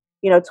 like,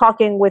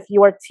 talking with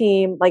your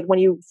team, like when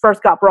you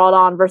first got brought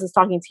on versus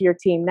talking to your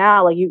team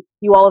now, like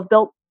you all have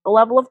built a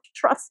level of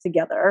trust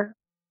together.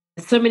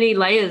 So many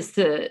layers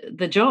to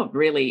the job,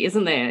 really,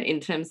 isn't there,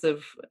 in terms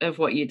of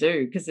what you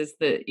do? Because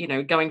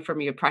there's going from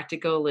your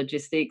practical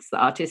logistics,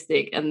 the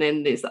artistic, and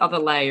then this other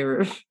layer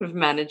of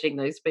managing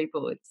those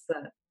people. It's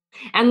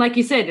and like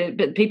you said,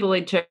 but people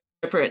interpret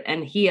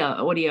and hear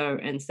audio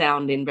and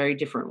sound in very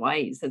different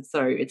ways, and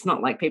so it's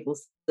not like people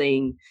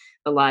seeing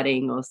the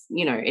lighting or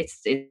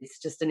it's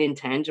just an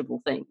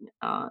intangible thing.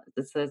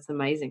 It's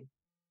amazing.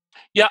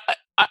 Yeah,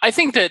 I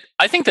think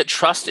that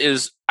trust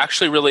is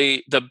actually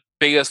really the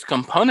biggest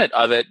component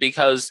of it,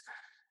 because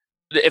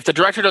if the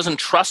director doesn't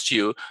trust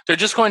you, they're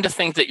just going to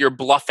think that you're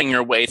bluffing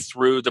your way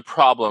through the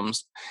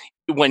problems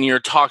when you're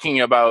talking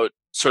about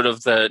sort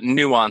of the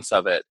nuance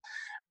of it.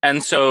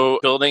 And so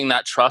building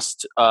that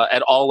trust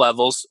at all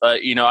levels,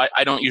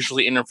 I don't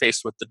usually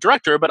interface with the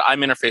director, but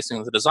I'm interfacing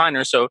with the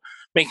designer. So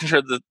making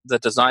sure that the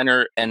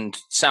designer and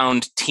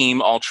sound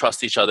team all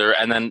trust each other,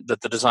 and then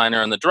that the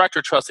designer and the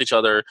director trust each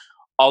other,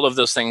 all of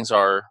those things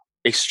are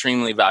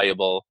extremely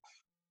valuable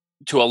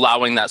to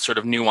allowing that sort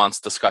of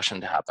nuanced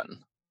discussion to happen.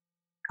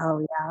 Oh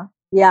yeah.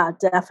 Yeah,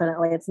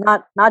 definitely. It's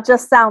not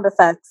just sound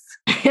effects.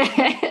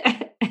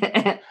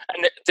 And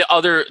the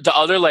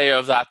other layer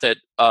of that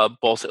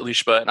both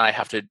Elishba and I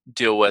have to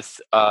deal with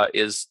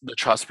is the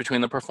trust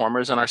between the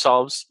performers and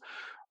ourselves.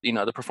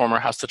 The performer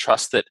has to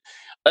trust that,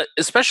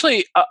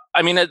 especially,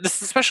 this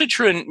is especially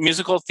true in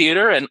musical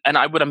theater, and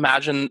I would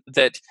imagine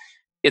that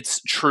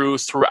it's true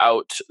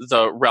throughout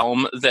the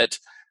realm that,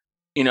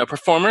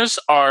 performers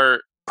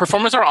are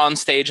on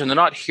stage and they're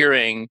not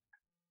hearing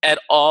at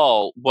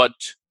all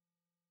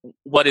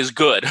what is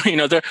good.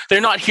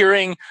 They're not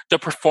hearing the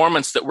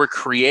performance that we're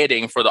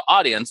creating for the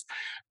audience.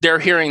 They're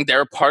hearing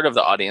their part of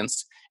the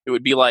audience. It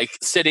would be like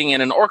sitting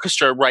in an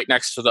orchestra right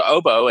next to the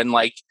oboe, and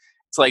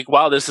it's like,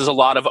 wow, this is a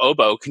lot of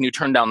oboe. Can you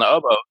turn down the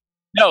oboe?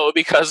 No,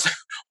 because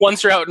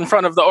once you're out in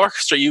front of the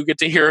orchestra, you get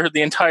to hear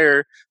the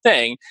entire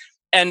thing.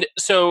 And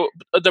so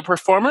the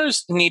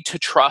performers need to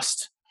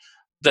trust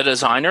the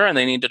designer, and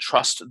they need to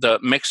trust the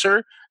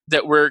mixer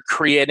that we're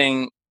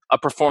creating a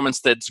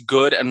performance that's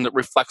good and that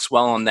reflects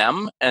well on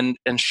them and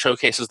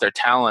showcases their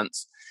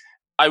talents.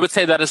 I would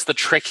say that is the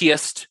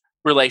trickiest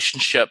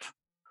relationship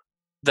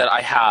that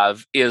I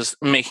have, is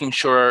making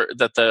sure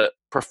that the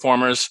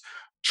performers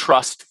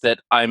trust that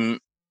I'm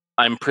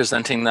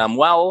presenting them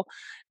well,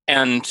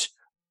 and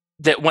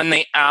that when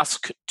they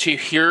ask to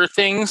hear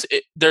things,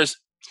 it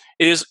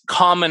is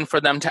common for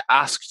them to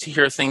ask to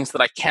hear things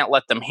that I can't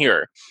let them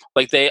hear.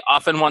 Like, they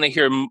often want to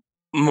hear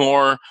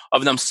more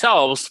of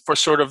themselves for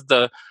sort of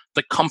the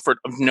comfort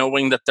of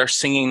knowing that they're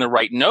singing the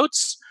right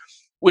notes,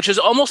 which is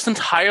almost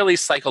entirely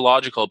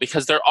psychological,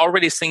 because they're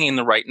already singing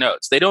the right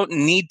notes. They don't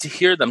need to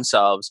hear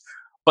themselves,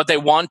 but they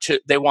want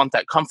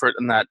that comfort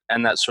and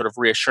that sort of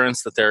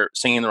reassurance that they're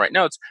singing the right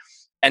notes.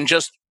 And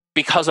just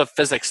because of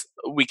physics,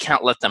 we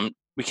can't let them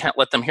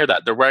hear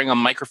that. They're wearing a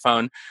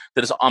microphone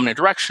that is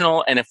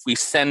omnidirectional, and if we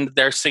send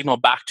their signal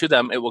back to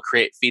them, it will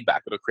create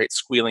feedback. It'll create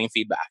squealing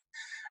feedback.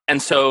 And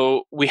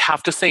so we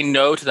have to say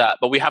no to that,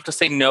 but we have to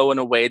say no in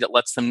a way that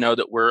lets them know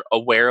that we're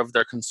aware of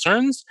their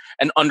concerns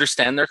and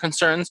understand their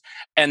concerns,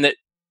 and that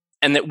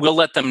we'll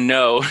let them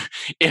know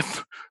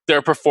if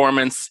their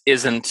performance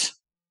isn't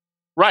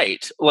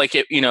right. Like,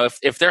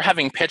 if they're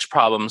having pitch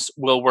problems,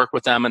 we'll work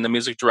with them and the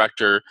music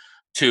director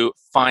to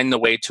find the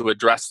way to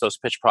address those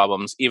pitch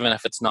problems, even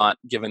if it's not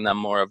giving them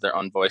more of their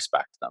own voice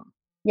back to them.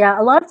 Yeah,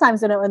 a lot of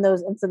times, in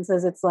those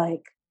instances, it's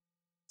like,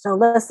 so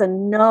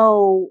listen,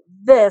 know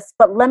this,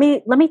 but let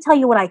me tell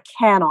you what I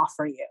can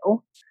offer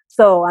you.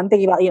 So I'm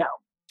thinking about,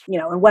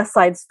 in West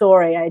Side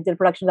Story, I did a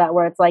production of that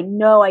where it's like,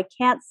 no, I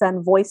can't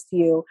send voice to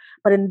you,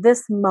 but in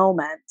this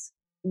moment,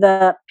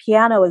 the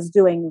piano is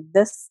doing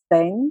this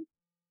thing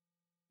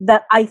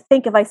that I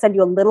think if I send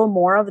you a little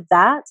more of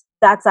that,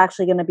 that's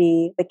actually going to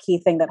be the key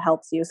thing that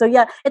helps you. So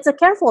yeah, it's a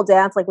careful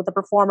dance, like with the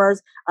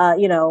performers,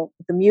 the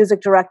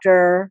music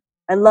director.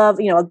 I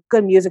love, a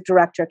good music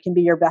director can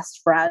be your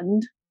best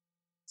friend.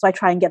 So I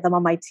try and get them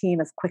on my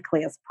team as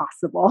quickly as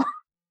possible.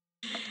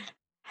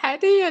 How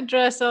do you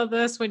address all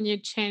this when you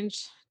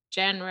change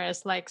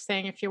genres? Like,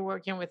 saying if you're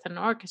working with an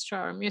orchestra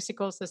or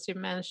musicals, as you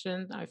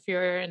mentioned, or if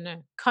you're in a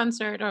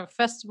concert or a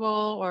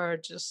festival or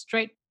just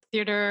straight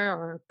theater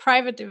or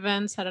private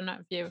events. I don't know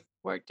if you've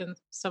worked in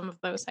some of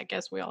those. I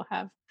guess we all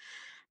have.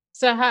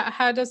 So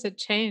how does it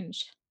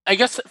change? I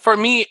guess for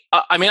me,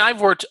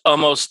 I've worked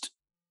almost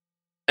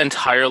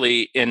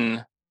entirely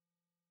in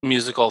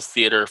musical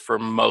theater for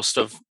most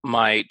of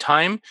my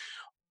time,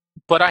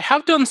 but I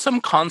have done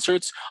some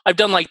concerts. I've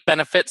done like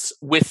benefits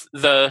with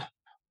the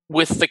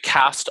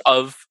cast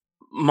of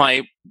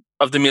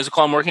the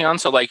musical I'm working on.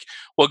 So like,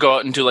 we'll go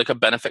out and do like a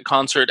benefit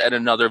concert at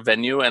another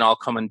venue, and I'll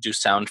come and do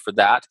sound for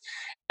that.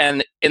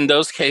 And in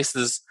those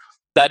cases,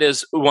 that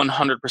is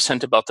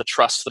 100% about the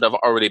trust that I've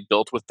already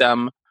built with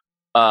them,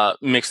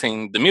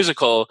 mixing the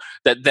musical,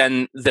 that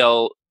then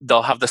they'll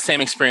have the same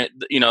experience.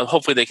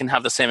 Hopefully they can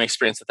have the same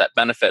experience at that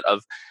benefit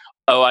of,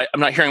 oh, I'm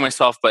not hearing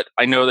myself, but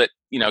I know that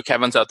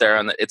Kevin's out there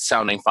and that it's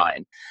sounding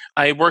fine.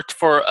 I worked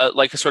for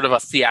a sort of a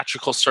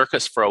theatrical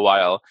circus for a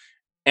while,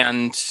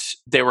 and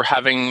they were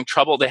having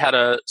trouble. They had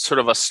a sort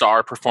of a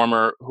star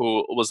performer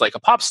who was like a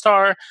pop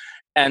star,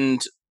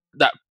 and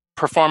that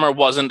performer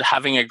wasn't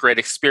having a great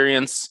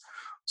experience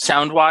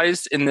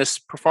sound-wise in this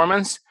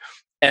performance.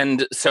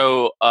 And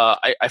so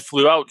I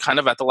flew out kind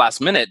of at the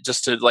last minute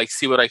just to like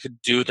see what I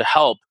could do to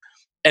help.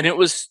 And it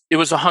was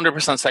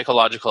 100%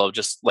 psychological, of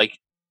just like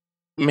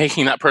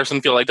making that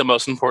person feel like the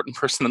most important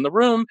person in the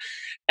room,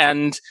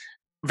 and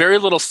very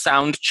little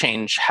sound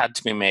change had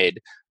to be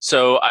made.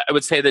 So I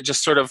would say that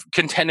just sort of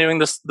continuing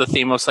the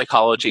theme of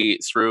psychology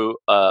through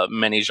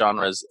many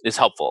genres is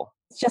helpful.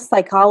 It's just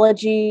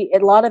psychology. A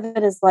lot of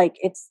it is like,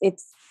 it's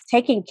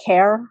taking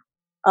care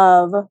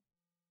of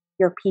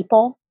your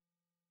people,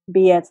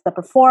 be it the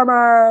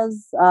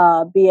performers,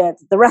 be it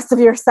the rest of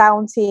your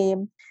sound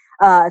team.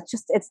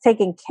 It's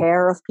taking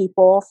care of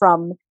people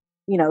from,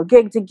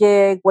 gig to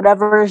gig,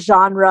 whatever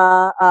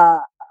genre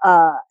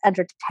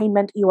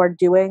entertainment you are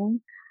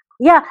doing.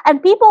 Yeah.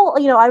 And people,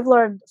 I've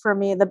learned for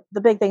me,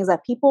 the big thing is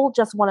that people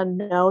just want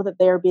to know that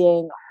they're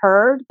being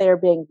heard, they're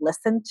being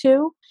listened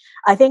to.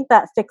 I think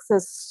that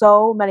fixes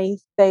so many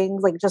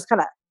things, like just kind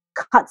of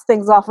cuts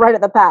things off right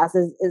at the pass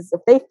is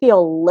if they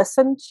feel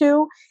listened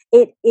to,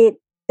 it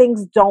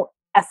things don't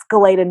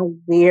escalate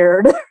in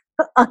weird,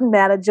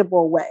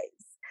 unmanageable ways.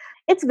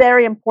 It's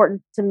very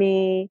important to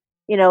me,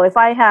 if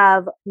I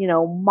have,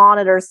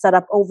 monitors set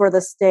up over the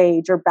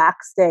stage or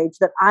backstage,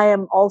 that I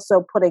am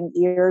also putting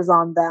ears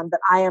on them, that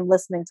I am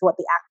listening to what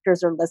the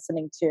actors are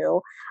listening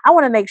to. I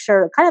want to make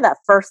sure kind of that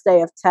first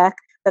day of tech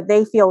that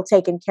they feel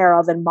taken care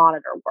of in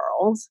monitor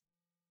world.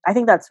 I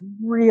think that's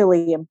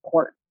really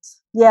important.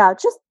 Yeah,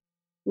 just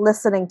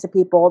listening to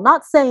people,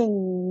 not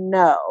saying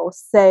no,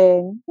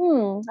 saying,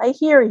 I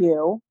hear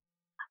you.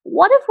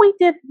 What if we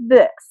did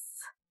this?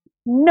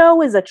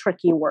 No is a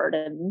tricky word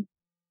in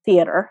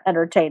theater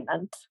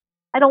entertainment.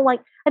 I don't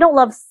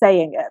love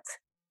saying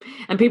it.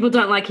 And people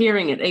don't like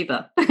hearing it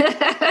either.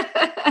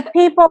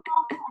 People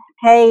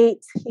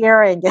hate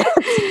hearing it.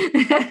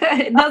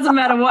 It doesn't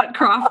matter what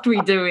craft we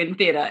do in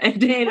theater,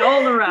 and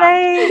all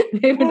around.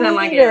 People don't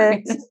like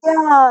hearing it.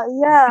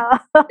 Yeah.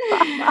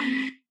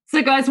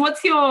 So guys,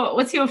 what's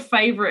your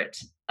favorite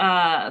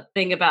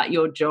thing about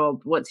your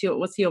job? What's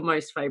your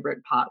most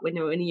favorite part when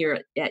you're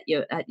at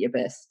your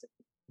best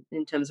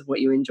in terms of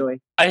what you enjoy?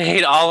 I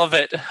hate all of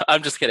it.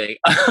 I'm just kidding.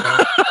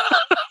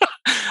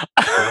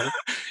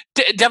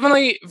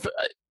 Definitely,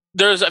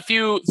 there's a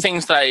few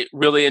things that I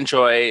really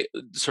enjoy.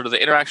 Sort of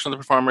the interaction with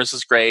the performers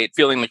is great,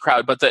 feeling the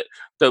crowd, but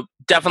the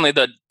definitely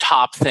the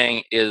top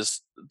thing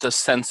is the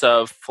sense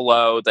of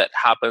flow that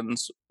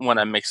happens when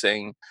I'm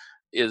mixing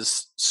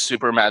is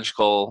super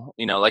magical.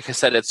 Like I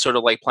said, it's sort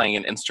of like playing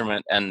an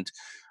instrument, and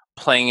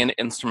playing an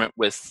instrument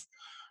with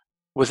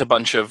a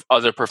bunch of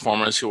other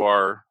performers who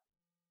are,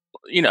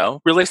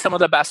 really some of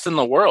the best in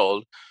the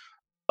world,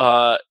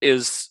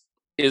 is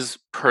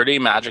pretty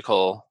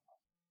magical.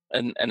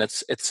 And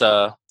it's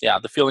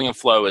the feeling of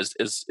flow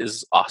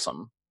is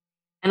awesome.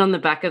 And on the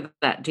back of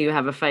that, do you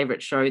have a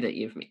favorite show that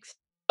you've mixed?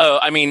 Oh,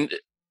 I mean,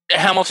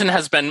 Hamilton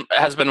has been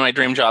my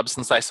dream job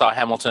since I saw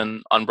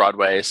Hamilton on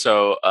Broadway.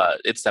 So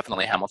it's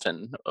definitely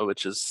Hamilton,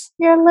 which is...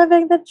 You're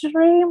living the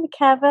dream,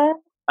 Kevin.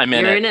 I'm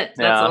in You're it. in it.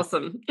 That's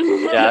awesome.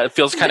 Yeah, it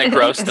feels kind of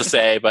gross to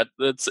say, but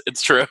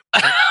it's true.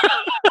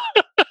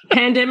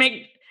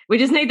 Pandemic. We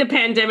just need the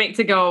pandemic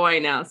to go away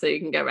now, so you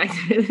can go back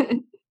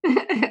to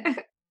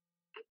it.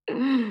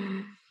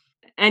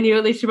 And you,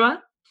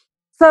 Alicia?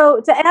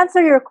 So to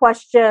answer your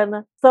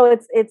question, so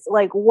it's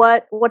like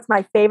what's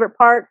my favorite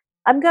part?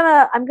 I'm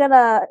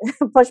gonna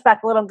push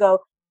back a little and go,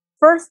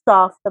 first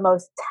off, the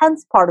most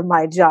tense part of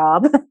my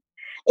job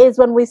is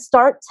when we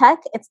start tech.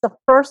 It's the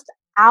first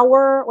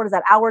hour. What is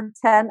that? Hour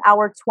 10,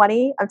 hour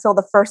 20 until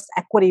the first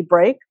equity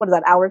break. What is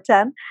that? Hour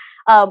 10.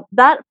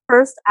 That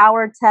first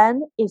hour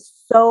 10 is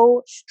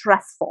so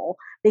stressful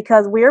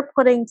because we're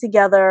putting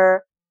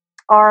together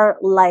our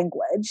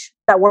language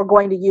that we're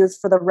going to use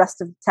for the rest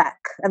of tech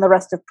and the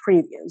rest of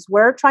previews.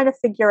 We're trying to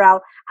figure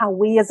out how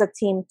we as a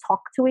team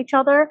talk to each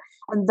other.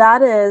 And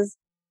that is,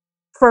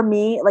 for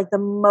me, like the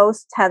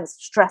most tense,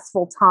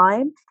 stressful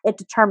time. It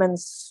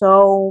determines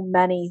so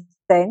many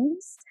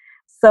things.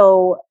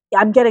 So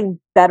I'm getting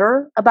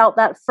better about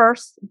that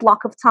first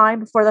block of time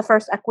before the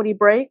first equity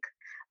break.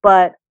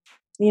 But,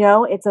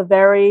 it's a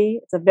very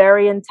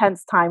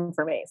intense time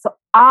for me. So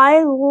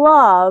I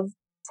love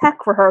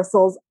tech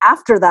rehearsals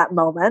after that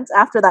moment,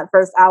 after that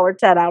first hour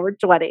 10, hour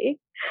 20,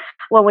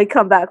 when we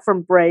come back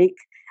from break.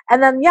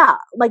 And then,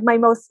 like my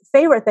most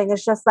favorite thing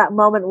is just that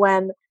moment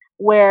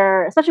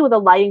where, especially with a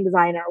lighting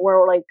designer, where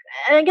we're like,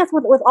 and I guess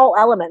with all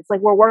elements, like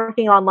we're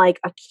working on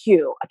like a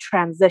cue, a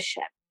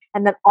transition,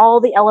 and then all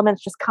the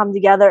elements just come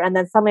together. And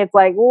then suddenly it's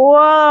like,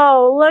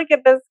 whoa, look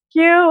at this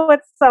cue.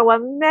 It's so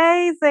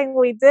amazing.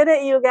 We did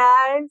it, you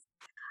guys.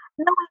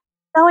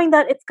 Knowing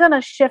that it's going to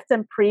shift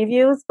in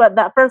previews, but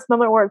that first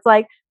moment where it's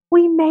like,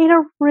 we made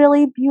a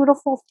really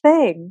beautiful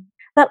thing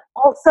that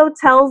also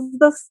tells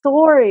the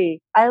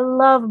story. I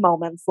love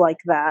moments like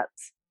that.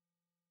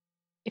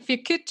 If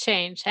you could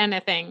change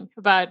anything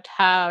about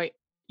how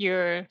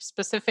your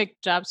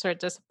specific jobs or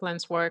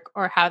disciplines work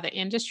or how the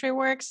industry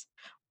works,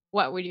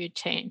 what would you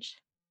change?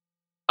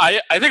 I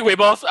think we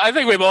both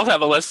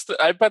have a list.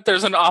 I bet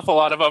there's an awful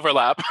lot of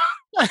overlap.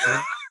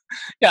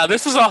 Yeah,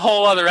 this is a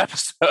whole other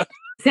episode.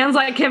 Sounds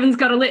like Kevin's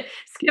got a list.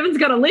 Kevin's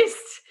got a list.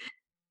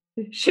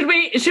 Should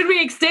we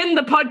extend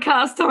the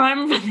podcast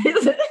time for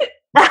this?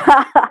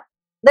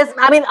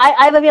 I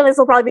have a feeling this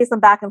will probably be some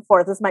back and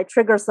forth. This might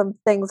trigger some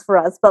things for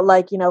us, but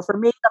for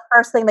me, the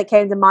first thing that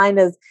came to mind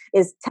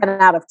is 10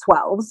 out of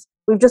 12s.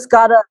 We've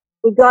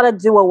got to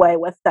do away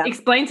with them.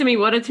 Explain to me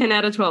what are 10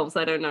 out of 12s.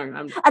 I don't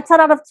know. A 10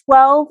 out of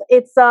 12,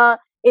 it's a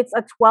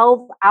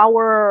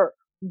 12-hour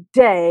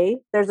day.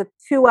 There's a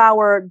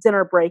 2-hour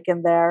dinner break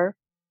in there,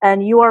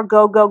 and you are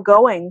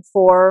going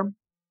for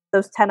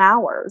those 10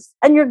 hours.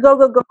 And you're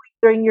going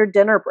during your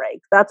dinner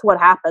break. That's what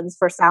happens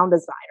for sound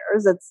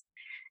designers.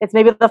 It's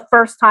maybe the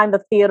first time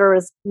the theater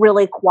is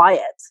really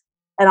quiet.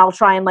 and I'll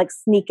try and like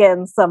sneak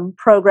in some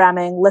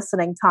programming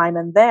listening time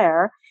in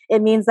there.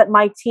 It means that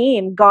my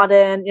team got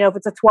in, if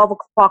it's a 12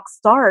 o'clock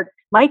start,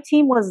 my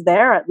team was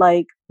there at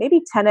like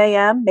maybe 10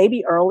 a.m.,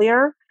 maybe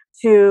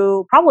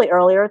probably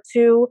earlier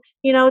to,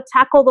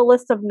 tackle the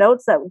list of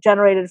notes that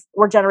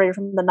were generated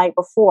from the night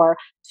before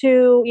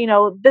to,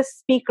 this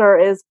speaker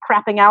is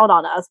crapping out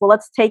on us. Well,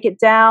 let's take it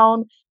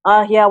down.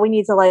 Yeah, we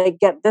need to like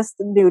get this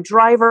new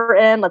driver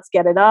in. Let's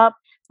get it up.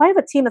 So I have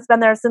a team that's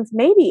been there since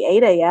maybe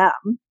 8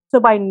 a.m. So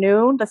by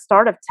noon, the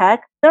start of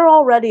tech, they're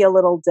already a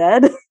little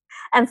dead.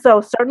 And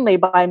so certainly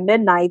by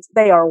midnight,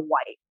 they are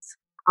wiped.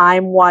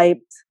 I'm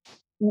wiped.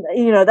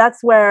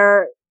 That's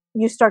where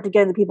you start to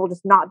get into people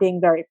just not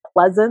being very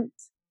pleasant.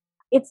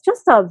 It's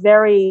just I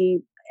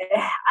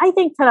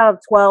think 10 out of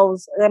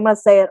 12s, I'm going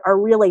to say it, are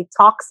really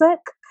toxic.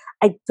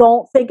 I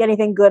don't think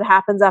anything good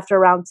happens after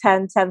around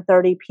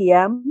 10:30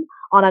 p.m.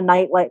 on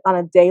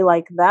a day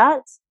like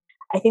that.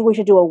 I think we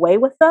should do away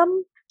with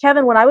them.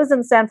 Kevin, when I was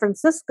in San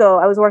Francisco,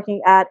 I was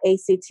working at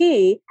ACT,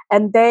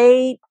 and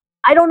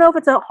I don't know if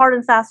it's a hard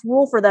and fast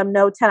rule for them,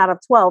 no 10 out of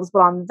 12s, but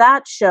on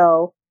that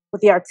show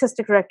with the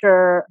artistic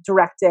director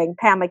directing,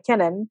 Pam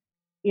McKinnon,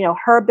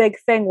 her big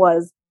thing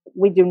was,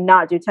 we do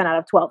not do 10 out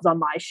of 12s on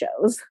my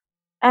shows.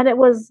 And it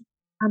was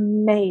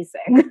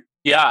amazing.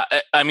 Yeah.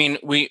 I mean,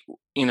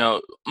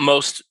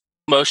 most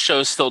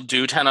shows still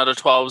do 10 out of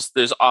 12s.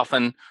 There's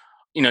often,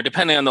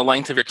 depending on the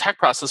length of your tech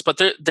process,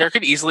 but there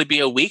could easily be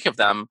a week of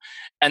them.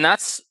 And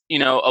that's,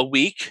 a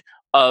week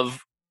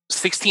of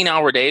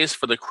 16-hour days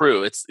for the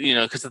crew. It's,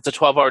 because it's a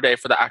 12-hour day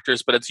for the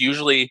actors, but it's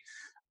usually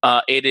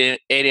 8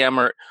 a.m.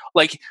 or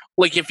like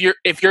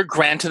if you're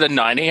granted a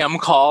 9 a.m.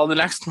 call the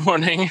next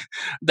morning,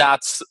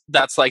 that's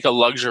like a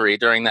luxury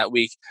during that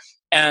week.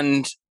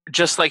 And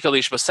just like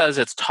Alicia says,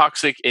 it's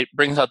toxic. It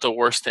brings out the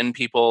worst in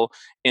people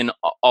in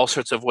all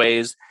sorts of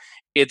ways.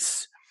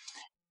 It's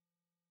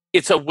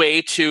a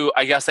way to,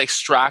 I guess,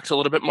 extract a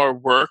little bit more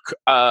work,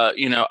 out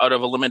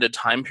of a limited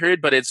time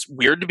period. But it's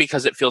weird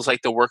because it feels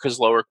like the work is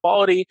lower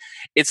quality.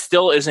 It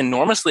still is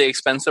enormously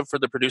expensive for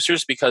the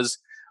producers because,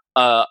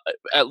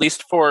 at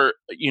least for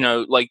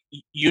like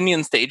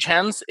union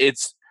stagehands,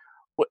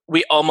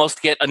 we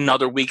almost get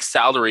another week's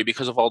salary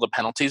because of all the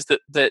penalties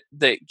that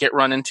get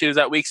run into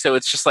that week. So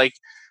it's just like,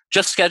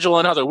 just schedule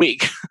another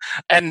week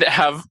and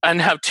have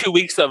 2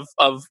 weeks of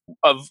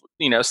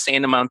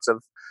sane amounts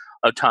of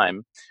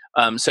time.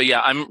 So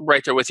yeah, I'm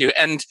right there with you.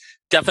 And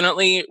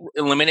definitely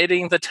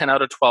eliminating the 10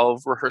 out of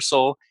 12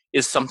 rehearsal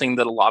is something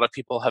that a lot of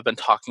people have been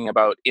talking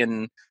about,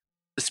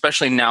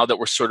 especially now that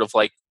we're sort of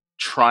like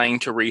trying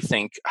to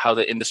rethink how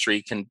the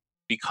industry can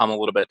become a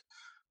little bit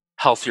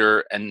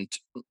healthier and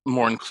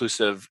more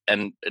inclusive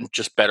and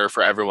just better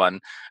for everyone.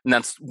 And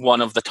that's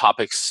one of the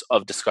topics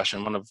of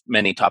discussion, one of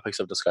many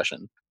topics of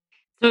discussion.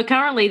 So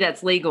currently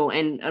that's legal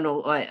and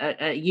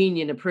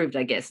union approved,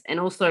 I guess. And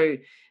also,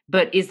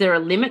 but is there a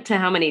limit to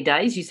how many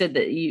days? You said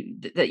that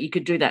you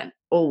could do that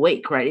all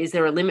week, right? Is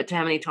there a limit to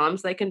how many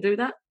times they can do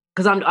that?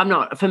 Because I'm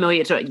not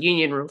familiar to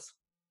union rules.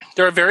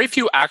 There are very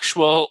few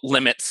actual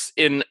limits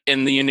in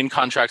the union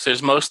contracts.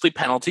 There's mostly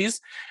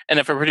penalties. And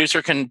if a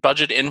producer can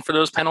budget in for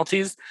those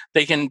penalties,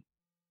 they can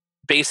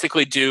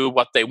basically do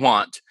what they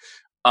want.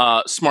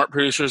 Smart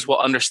producers will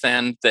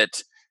understand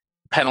that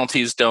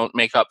penalties don't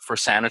make up for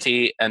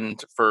sanity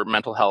and for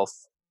mental health.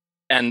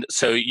 And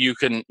so you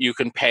can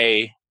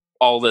pay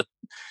all the,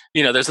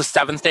 there's a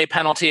 7th day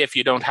penalty if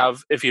you don't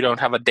have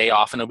a day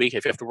off in a week,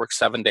 if you have to work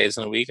 7 days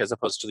in a week as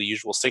opposed to the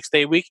usual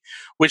 6-day week,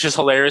 which is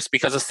hilarious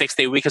because a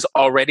 6-day week is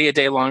already a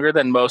day longer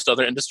than most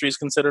other industries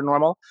consider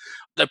normal.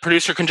 The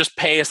producer can just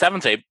pay a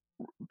 7th day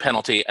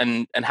penalty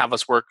and have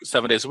us work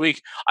 7 days a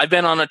week. I've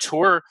been on a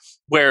tour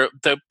where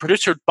the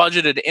producer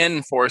budgeted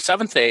in for a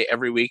 7th day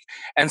every week.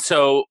 And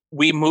so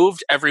we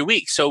moved every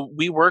week. So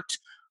we worked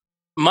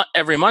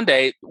every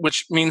Monday,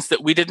 which means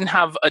that we didn't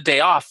have a day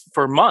off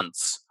for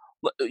months.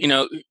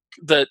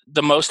 The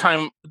most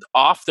time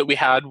off that we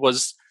had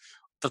was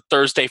the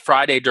Thursday,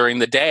 Friday during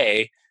the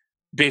day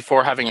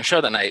before having a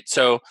show that night.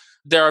 So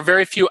there are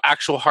very few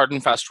actual hard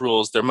and fast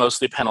rules. They're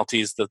mostly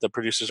penalties that the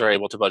producers are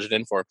able to budget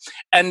in for.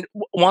 And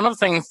one of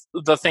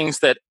the things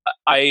that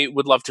I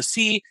would love to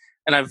see,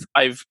 and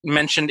I've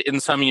mentioned in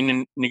some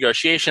union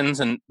negotiations,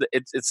 and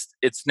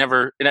it's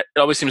never, it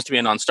always seems to be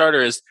a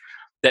non-starter, is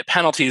that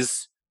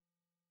penalties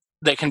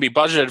that can be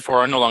budgeted for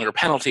are no longer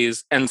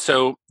penalties. And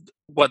so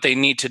what they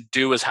need to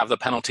do is have the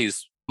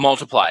penalties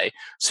multiply.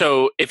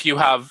 So if you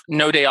have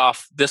no day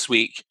off this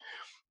week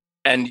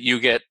and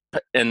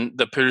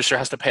the producer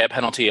has to pay a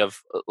penalty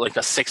of like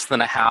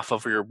 1/6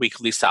 of your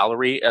weekly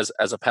salary as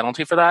a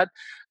penalty for that,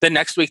 the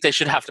next week they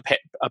should have to pay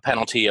a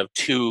penalty of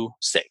 2/6.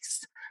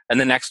 And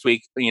the next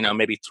week,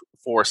 maybe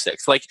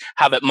 4/6, like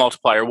have it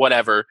multiply or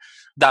whatever.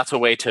 That's a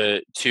way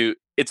to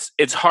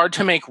it's hard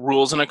to make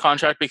rules in a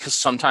contract because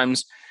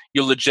sometimes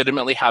you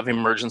legitimately have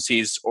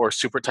emergencies or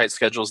super tight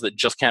schedules that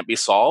just can't be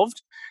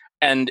solved.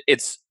 And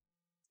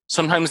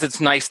sometimes it's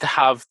nice to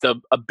have the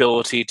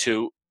ability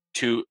to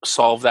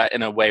solve that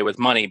in a way with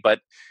money,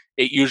 but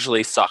it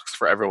usually sucks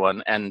for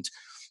everyone. And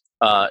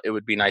it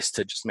would be nice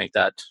to just make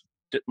that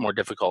more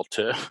difficult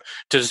to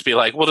just be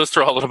like, we'll just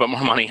throw a little bit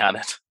more money at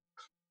it.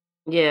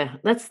 Yeah,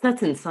 that's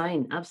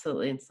insane.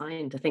 Absolutely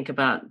insane to think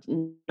about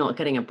not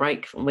getting a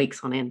break for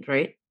weeks on end,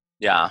 right?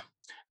 Yeah.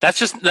 That's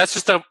just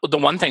the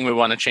one thing we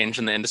want to change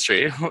in the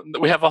industry.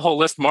 We have a whole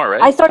list more,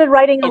 right? I started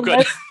writing a good.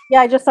 list. Yeah,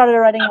 I just started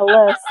writing a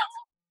list.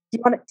 Do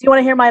you want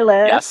to hear my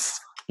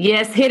list?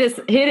 Yes, hit us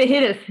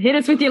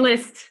with your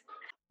list.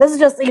 This is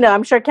just,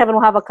 I'm sure Kevin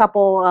will have a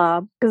couple,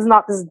 because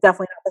this is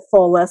definitely not the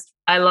full list.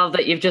 I love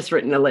that you've just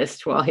written a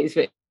list while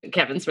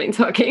Kevin's been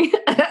talking.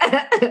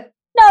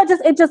 No,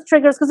 it just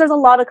triggers, because there's a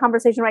lot of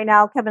conversation right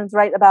now. Kevin's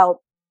right about,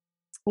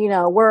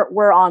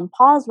 we're on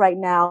pause right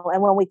now,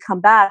 and when we come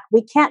back,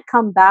 we can't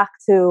come back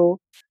to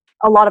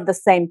a lot of the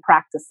same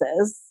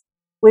practices.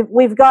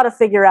 We've got to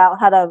figure out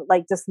how to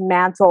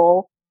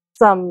dismantle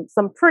some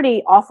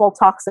pretty awful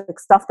toxic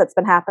stuff that's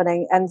been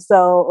happening. And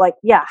so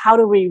how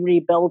do we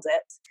rebuild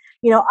it?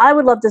 I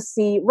would love to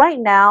see right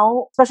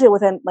now, especially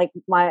within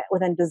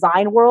within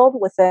design world,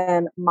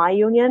 within my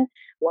union,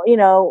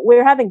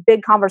 we're having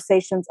big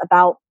conversations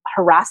about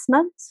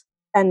harassment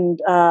and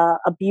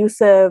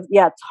abusive,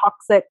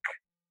 toxic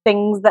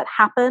things that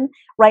happen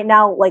right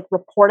now. Like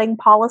reporting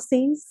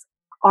policies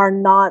they're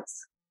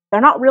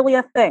not really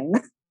a thing.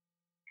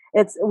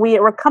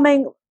 We're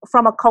coming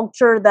from a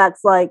culture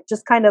that's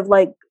just kind of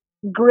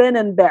grin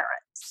and bear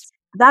it.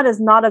 That is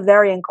not a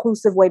very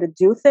inclusive way to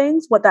do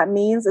things. What that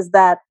means is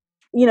that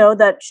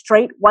that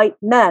straight white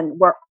men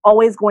were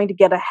always going to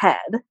get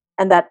ahead,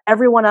 and that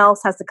everyone else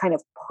has to kind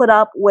of put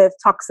up with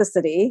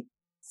toxicity.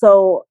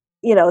 So,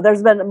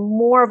 there's been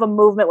more of a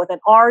movement within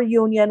our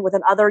union,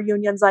 within other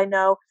unions I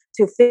know,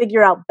 to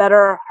figure out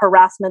better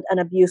harassment and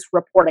abuse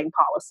reporting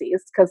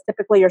policies. Because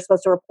typically you're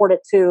supposed to report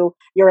it to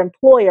your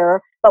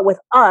employer, but with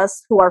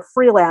us who are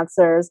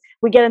freelancers,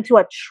 we get into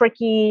a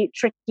tricky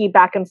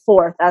back and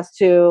forth as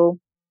to,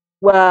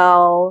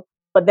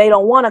 but they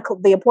don't want to,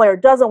 the employer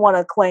doesn't want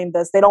to claim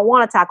this. They don't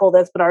want to tackle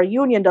this, but our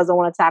union doesn't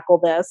want to tackle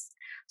this.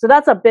 So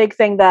that's a big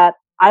thing that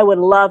I would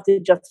love to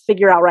just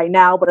figure out right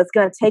now, but it's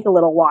going to take a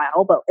little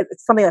while, but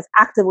it's something that's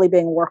actively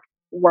being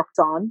worked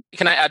on.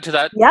 Can I add to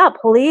that? Yeah,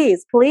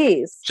 please.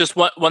 Just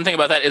one thing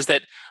about that is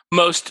that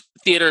most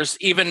theaters,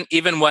 even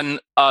when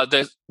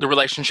the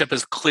relationship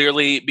is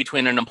clearly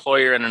between an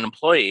employer and an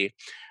employee,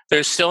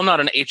 there's still not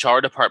an HR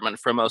department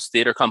for most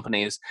theater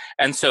companies.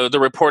 And so the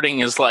reporting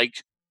is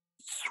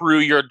through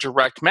your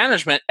direct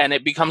management, and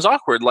it becomes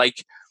awkward.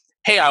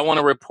 Hey, I want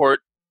to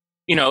report,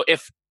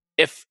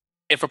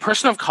 if a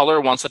person of color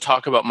wants to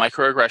talk about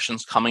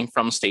microaggressions coming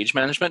from stage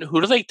management,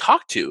 who do they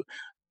talk to?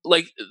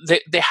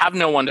 They have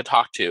no one to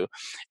talk to.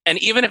 And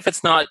even if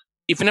it's not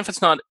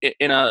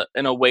in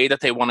a way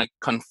that they want to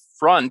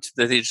confront,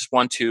 that they just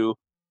want to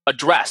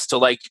address,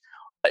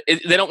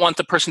 they don't want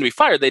the person to be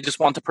fired. They just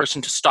want the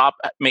person to stop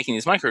making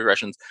these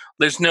microaggressions.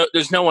 There's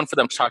no one for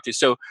them to talk to.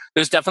 So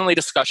there's definitely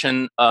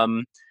discussion,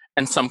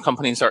 and some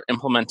companies are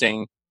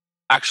implementing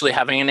actually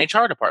having an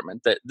HR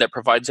department that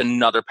provides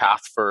another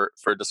path for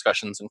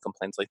discussions and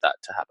complaints like that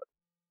to happen.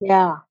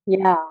 Yeah.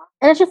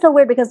 And it's just so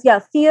weird because,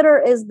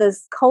 theater is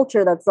this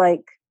culture that's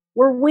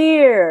we're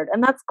weird,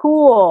 and that's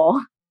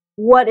cool.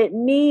 What it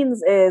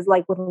means is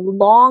with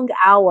long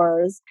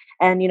hours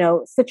and,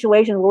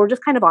 situations where we're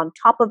just kind of on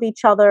top of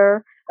each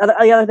other.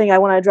 The other thing I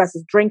want to address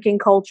is drinking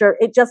culture.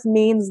 It just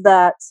means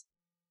that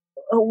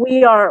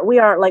we are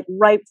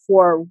ripe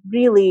for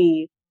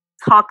really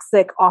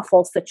toxic,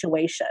 awful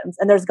situations.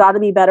 And there's got to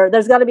be better.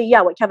 There's got to be,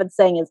 what Kevin's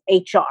saying is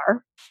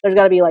HR. There's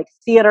got to be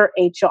theater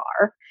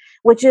HR,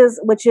 which is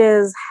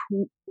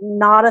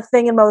not a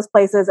thing in most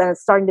places, and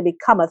it's starting to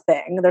become a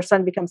thing. There's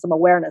starting to become some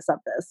awareness of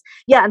this.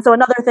 Yeah, and so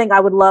another thing I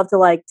would love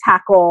to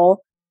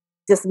tackle,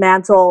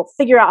 dismantle,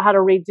 figure out how to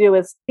redo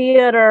is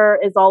theater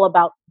is all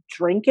about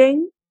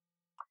drinking.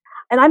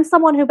 And I'm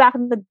someone who back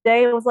in the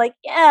day was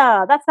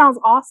yeah, that sounds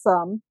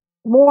awesome.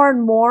 More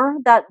and more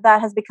that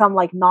has become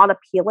not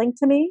appealing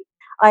to me.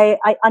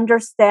 I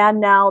understand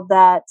now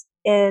that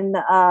in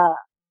a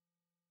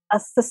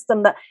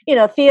system that,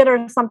 theater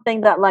is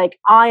something that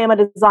I am a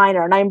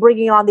designer and I'm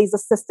bringing on these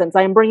assistants,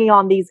 I'm bringing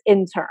on these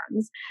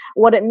interns.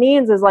 What it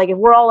means is if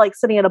we're all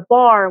sitting at a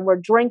bar and we're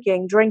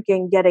drinking,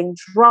 getting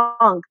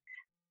drunk,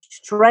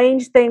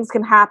 strange things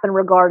can happen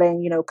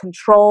regarding,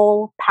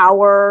 control,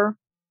 power.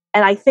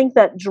 And I think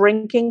that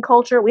drinking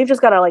culture, we've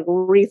just got to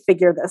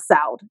refigure this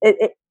out.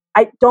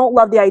 I don't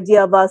love the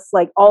idea of us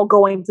all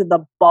going to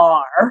the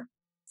bar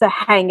to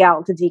hang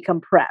out, to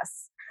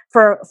decompress.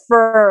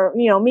 For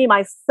me,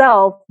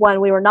 myself,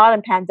 when we were not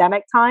in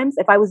pandemic times,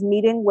 if I was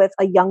meeting with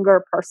a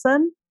younger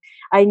person,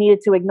 I needed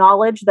to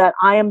acknowledge that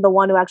I am the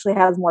one who actually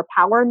has more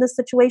power in this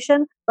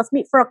situation. Let's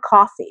meet for a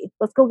coffee.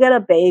 Let's go get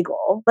a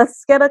bagel.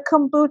 Let's get a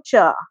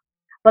kombucha.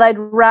 But I'd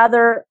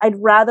rather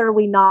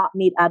we not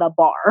meet at a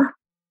bar.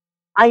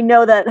 I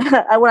know that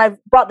when I've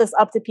brought this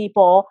up to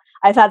people,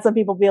 I've had some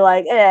people be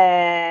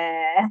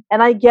and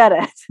I get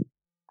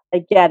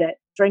it.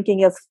 Drinking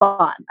is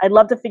fun. I'd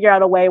love to figure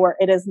out a way where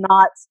it is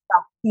not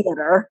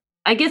theater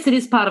I guess it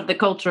is part of the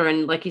culture.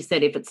 And like you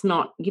said, if it's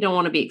not, you don't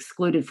want to be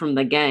excluded from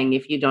the gang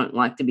if you don't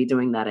like to be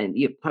doing that in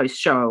your post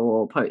show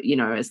or,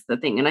 as the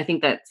thing. And I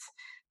think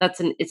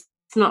it's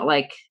not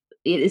like,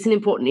 it's an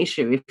important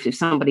issue if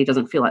somebody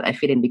doesn't feel like they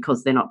fit in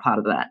because they're not part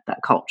of that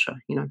culture,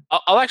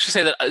 I'll actually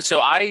say that. So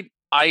I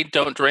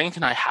don't drink,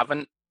 and I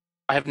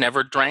have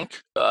never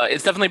drank.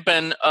 It's definitely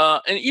been,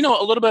 and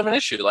a little bit of an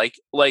issue.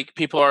 Like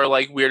people are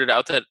like weirded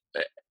out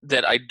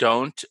that I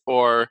don't,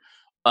 or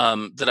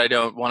that I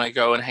don't want to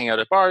go and hang out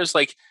at bars.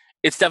 Like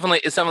it's definitely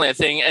a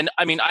thing. And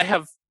I mean, I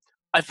have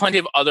plenty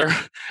of other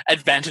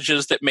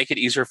advantages that make it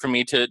easier for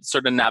me to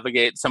sort of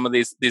navigate some of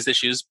these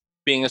issues.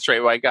 Being a straight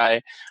white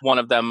guy, one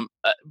of them,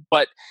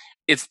 but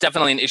it's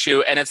definitely an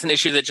issue, and it's an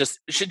issue that just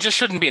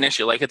shouldn't be an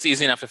issue. Like it's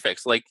easy enough to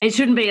fix. Like it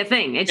shouldn't be a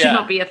thing. It should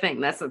not be a thing.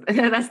 That's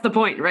the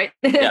point, right?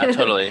 Yeah,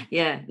 totally.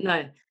 Yeah,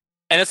 no.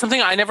 And it's something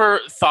I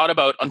never thought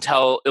about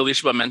until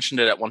Elishba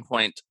mentioned it at one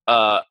point.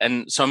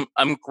 And so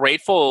I'm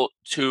grateful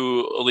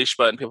to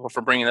Elishba and people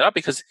for bringing it up,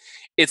 because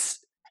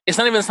it's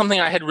not even something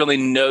I had really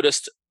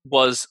noticed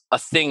was a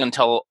thing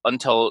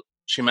until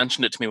she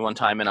mentioned it to me one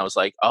time, and I was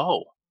like,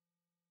 oh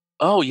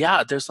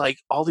yeah, there's like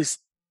all these.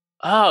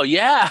 Oh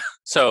yeah.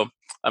 So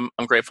I'm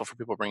grateful for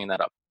people bringing that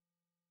up.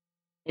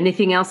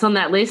 Anything else on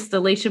that list,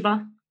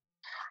 Elishba?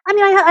 I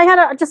mean, I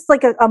had just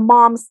like a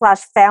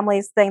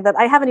mom/families thing that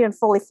I haven't even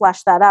fully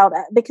fleshed that out,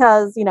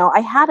 because, I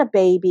had a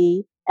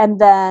baby,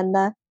 and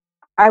then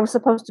I was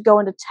supposed to go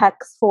into tech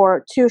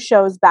for 2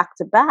 shows back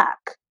to back,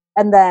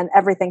 and then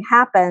everything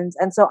happened.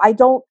 And so I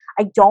don't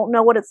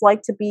know what it's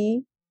like to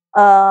be,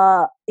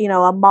 a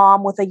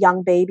mom with a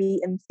young baby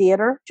in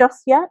theater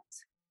just yet.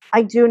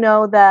 I do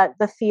know that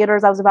the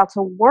theaters I was about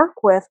to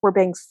work with were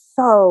being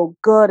so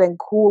good and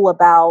cool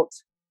about,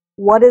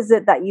 what is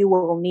it that you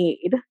will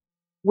need?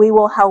 We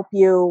will help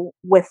you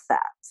with that.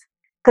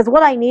 Because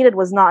what I needed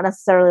was not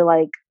necessarily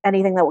like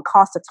anything that would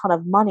cost a ton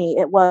of money.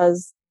 It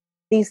was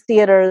these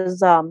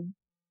theaters,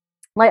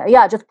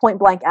 just point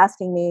blank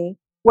asking me,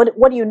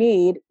 what do you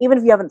need? Even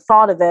if you haven't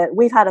thought of it,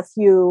 we've had a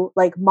few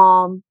like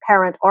mom,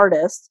 parent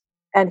artists,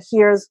 and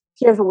here's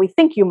what we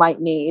think you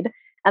might need.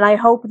 And I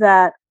hope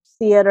that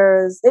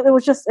theaters, it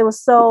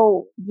was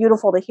so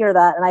beautiful to hear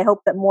that. And I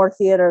hope that more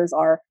theaters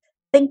are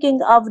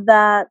thinking of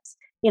that.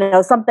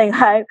 Something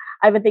I've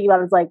been thinking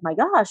about is like, my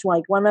gosh,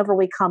 like whenever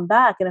we come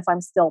back, and if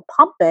I'm still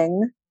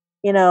pumping,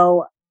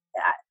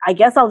 I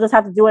guess I'll just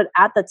have to do it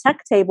at the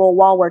tech table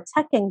while we're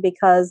teching,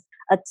 because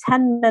a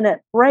 10-minute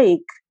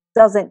break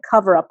doesn't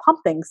cover a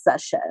pumping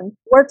session.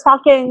 We're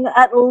talking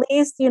at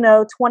least,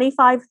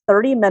 25,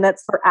 30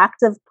 minutes for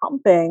active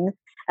pumping.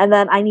 And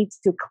then I need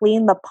to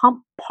clean the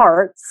pump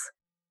parts,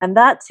 and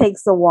that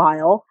takes a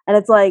while. And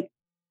it's like,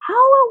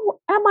 how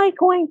am I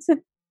going to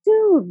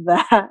do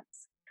that?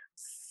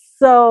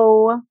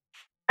 So,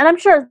 and I'm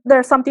sure there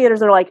are some theaters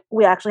that are like,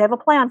 we actually have a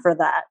plan for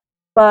that.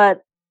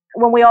 But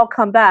when we all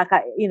come back,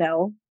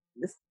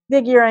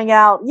 figuring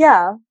out,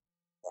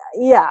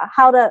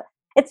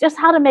 it's just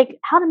how to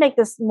make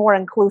this more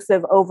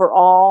inclusive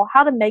overall,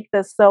 how to make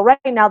this. So right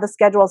now the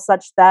schedule is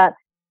such that,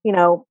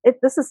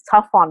 this is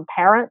tough on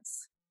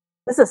parents.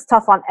 This is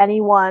tough on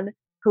anyone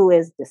who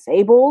is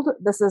disabled.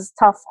 This is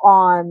tough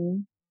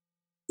on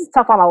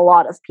a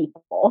lot of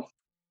people.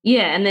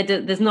 Yeah, and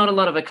there's not a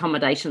lot of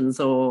accommodations,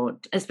 or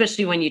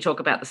especially when you talk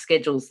about the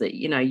schedules that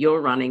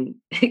you're running,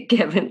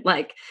 Kevin.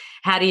 Like,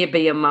 how do you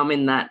be a mum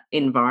in that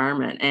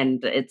environment?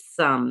 And it's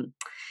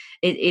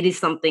it is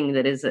something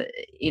that is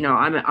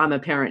I'm a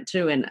parent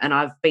too, and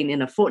I've been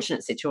in a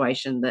fortunate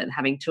situation that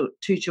having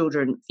two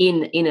children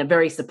in a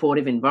very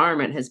supportive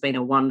environment has been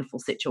a wonderful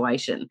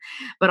situation.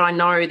 But I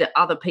know that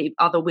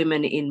other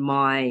women in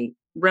my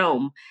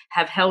realm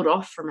have held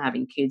off from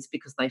having kids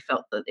because they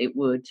felt that it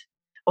would,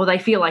 or they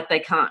feel like they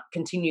can't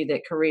continue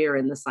their career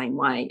in the same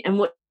way. And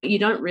what you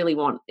don't really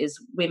want is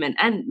women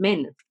and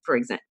men, for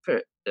example,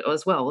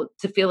 as well,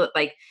 to feel that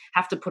they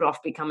have to put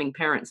off becoming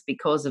parents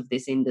because of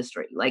this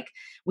industry. Like,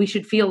 we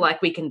should feel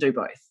like we can do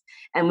both,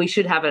 and we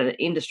should have an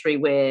industry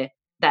where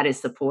that is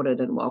supported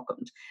and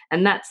welcomed.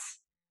 And that's,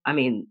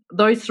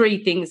 those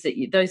things that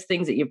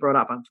you brought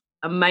up are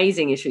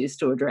amazing issues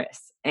to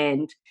address.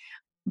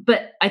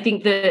 But I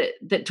think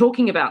that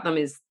talking about them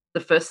is the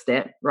first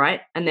step,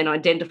 right? And then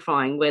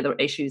identifying where the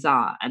issues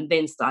are, and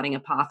then starting a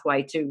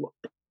pathway to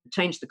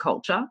change the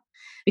culture.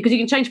 Because you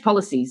can change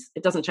policies,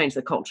 it doesn't change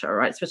the culture,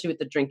 right? Especially with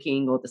the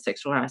drinking or the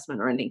sexual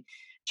harassment or anything.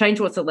 Change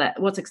what's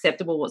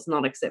acceptable, what's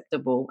not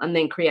acceptable, and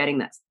then creating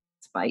that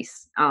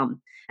space. And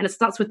it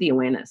starts with the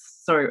awareness.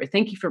 So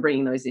thank you for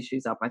bringing those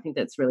issues up. I think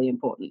that's really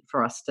important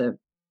for us to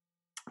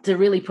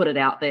really put it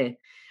out there.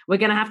 We're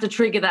going to have to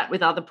trigger that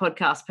with other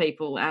podcast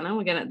people, Anna.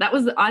 I'm going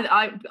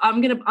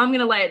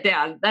to lay it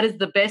down. That is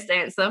the best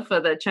answer for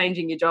the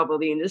changing your job or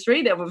the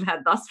industry that we've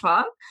had thus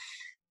far.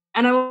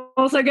 And I'm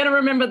also going to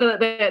remember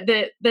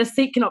that the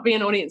seat cannot be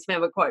an audience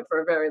member quote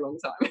for a very long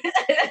time.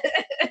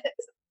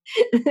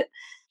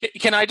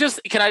 Can I just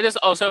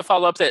also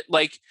follow up that,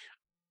 like,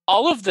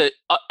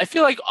 I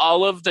feel like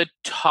all of the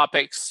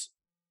topics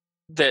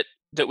that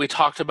we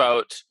talked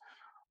about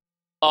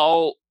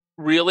all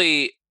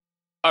really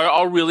are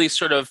all really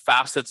sort of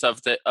facets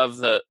of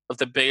the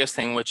biggest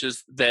thing, which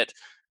is that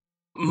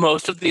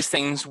most of these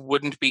things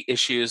wouldn't be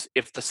issues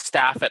if the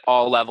staff at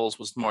all levels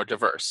was more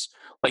diverse.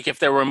 Like if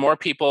there were more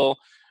people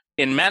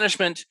in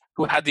management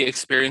who had the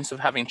experience of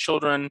having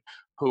children,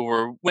 who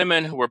were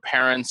women, who were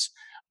parents.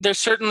 There's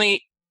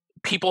certainly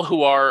people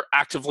who are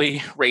actively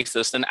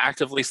racist and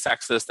actively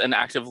sexist and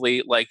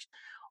actively like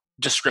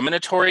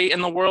discriminatory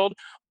in the world,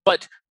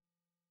 but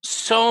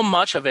so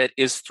much of it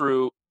is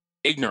through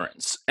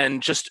ignorance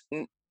and just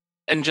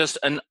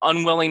an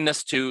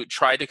unwillingness to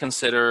try to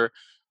consider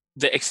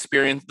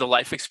the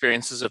life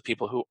experiences of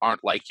people who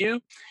aren't like you.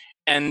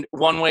 And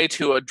one way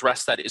to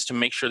address that is to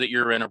make sure that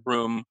you're in a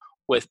room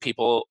with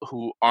people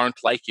who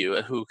aren't like you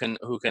and who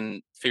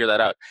can figure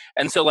that out.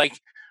 And so like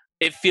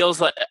it feels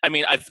like, I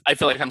mean, I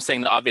feel like I'm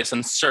saying the obvious,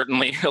 and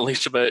certainly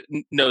Alicia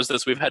knows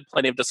this. We've had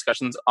plenty of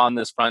discussions on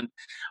this front,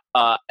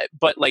 but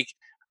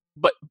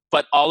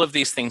all of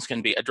these things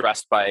can be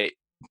addressed by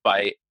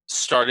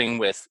starting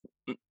with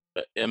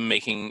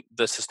making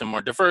the system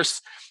more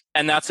diverse.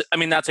 And that's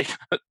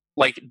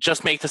like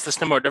just make the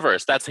system more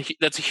diverse. That's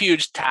a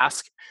huge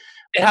task.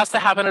 It has to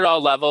happen at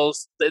all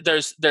levels.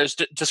 There's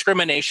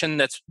discrimination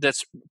that's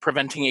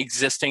preventing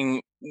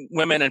existing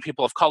women and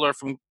people of color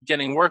from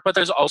getting work, but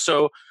there's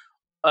also,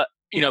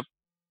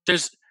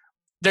 there's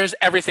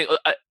everything.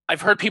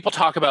 I've heard people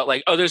talk about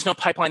like, oh, there's no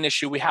pipeline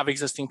issue. We have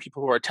existing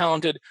people who are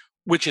talented,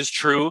 which is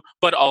true,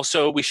 but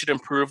also we should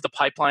improve the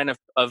pipeline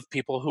of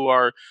people who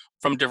are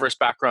from diverse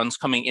backgrounds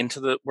coming into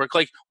the work.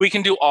 Like we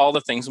can do all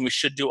the things and we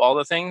should do all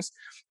the things.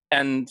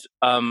 And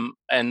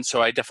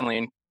so I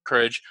definitely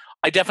encourage,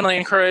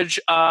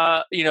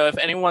 if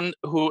anyone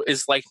who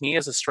is like me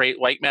as a straight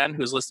white man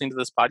who's listening to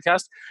this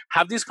podcast,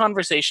 have these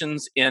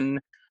conversations in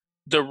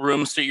the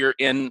rooms that you're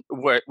in,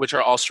 which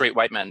are all straight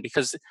white men,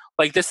 because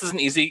like this is an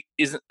easy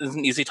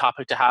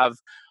topic to have,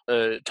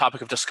 a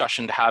topic of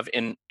discussion to have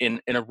in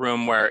a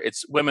room where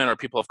it's women or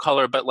people of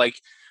color. But like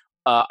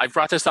I've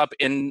brought this up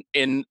in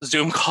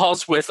Zoom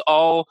calls with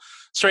all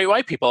straight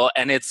white people,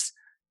 and it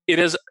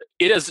is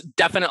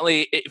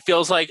definitely, it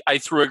feels like I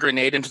threw a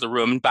grenade into the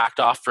room and backed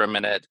off for a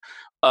minute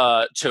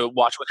to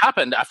watch what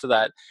happened after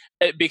that,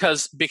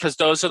 because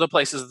those are the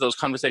places that those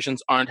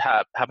conversations aren't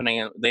happening,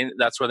 and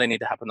that's where they need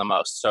to happen the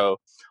most. So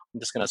I'm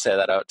just going to say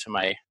that out to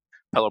my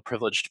fellow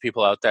privileged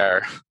people out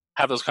there.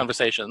 Have those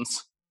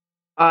conversations.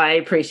 I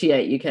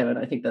appreciate you, Kevin.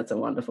 I think that's a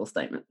wonderful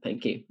statement.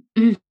 Thank you.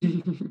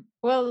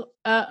 Well,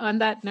 on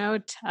that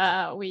note,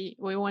 we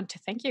want to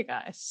thank you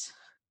guys.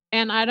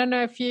 And I don't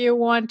know if you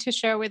want to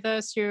share with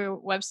us your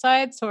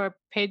websites or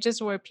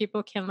pages where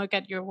people can look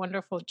at your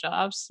wonderful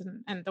jobs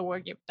and the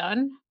work you've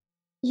done.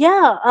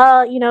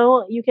 Yeah,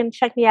 you can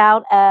check me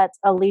out at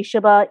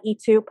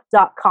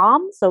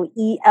elishabaittoop.com. So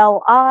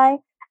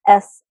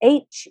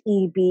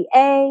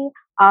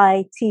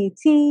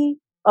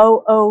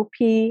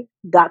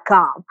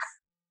ELISHEBAITTOOP.com.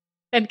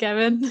 And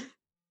Kevin?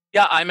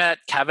 Yeah, I'm at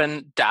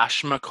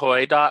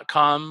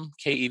kevin-mccoy.com,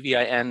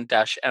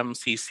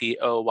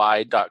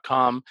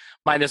 KEVIN-MCCOY.com.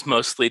 Mine is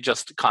mostly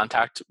just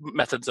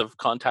methods of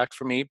contact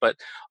for me, but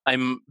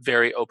I'm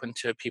very open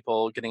to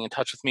people getting in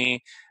touch with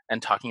me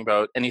and talking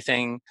about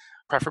anything,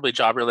 preferably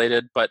job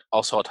related, but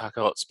also I'll talk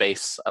about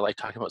space. I like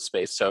talking about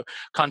space. So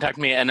contact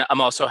me, and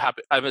I'm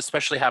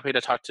especially happy to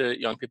talk to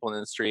young people in the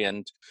industry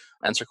and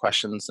answer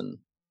questions and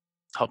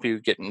help you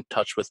get in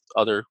touch with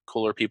other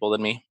cooler people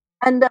than me.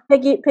 And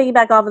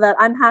piggyback off of that,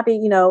 I'm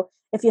happy,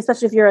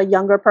 especially if you're a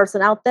younger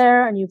person out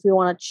there and if you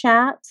want to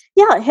chat,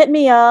 hit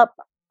me up.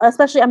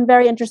 Especially, I'm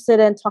very interested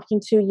in talking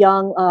to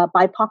young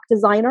BIPOC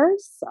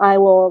designers. I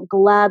will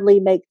gladly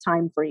make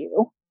time for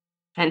you.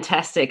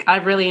 Fantastic.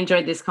 I've really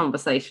enjoyed this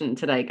conversation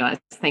today, guys.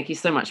 Thank you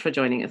so much for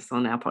joining us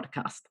on our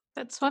podcast.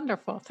 That's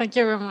wonderful. Thank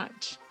you very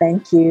much.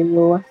 Thank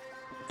you.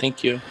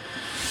 Thank you.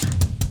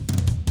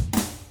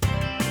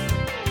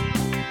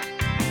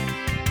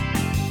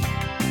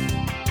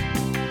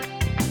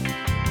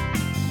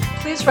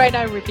 Please write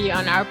a review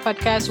on our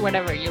podcast,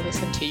 wherever you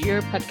listen to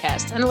your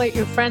podcast, and let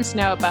your friends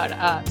know about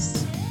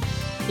us.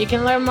 You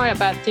can learn more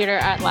about Theatre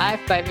Art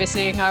Live by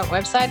visiting our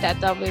website at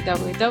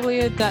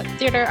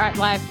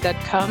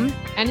www.theatreartlive.com.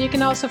 And you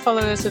can also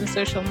follow us on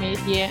social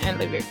media and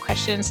leave your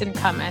questions and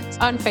comments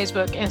on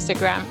Facebook,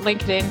 Instagram,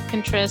 LinkedIn,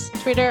 Pinterest,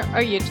 Twitter,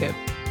 or YouTube.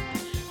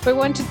 We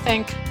want to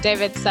thank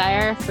David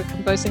Sire for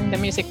composing the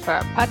music for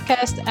our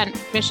podcast, and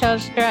Michelle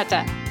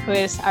Shirata, who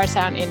is our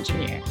sound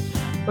engineer.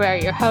 We are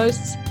your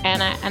hosts,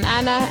 Anna and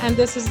Anna, and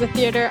this is the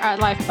Theatre Art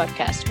Live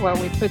podcast, where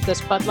we put the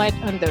spotlight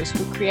on those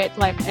who create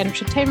live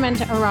entertainment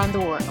around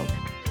the world.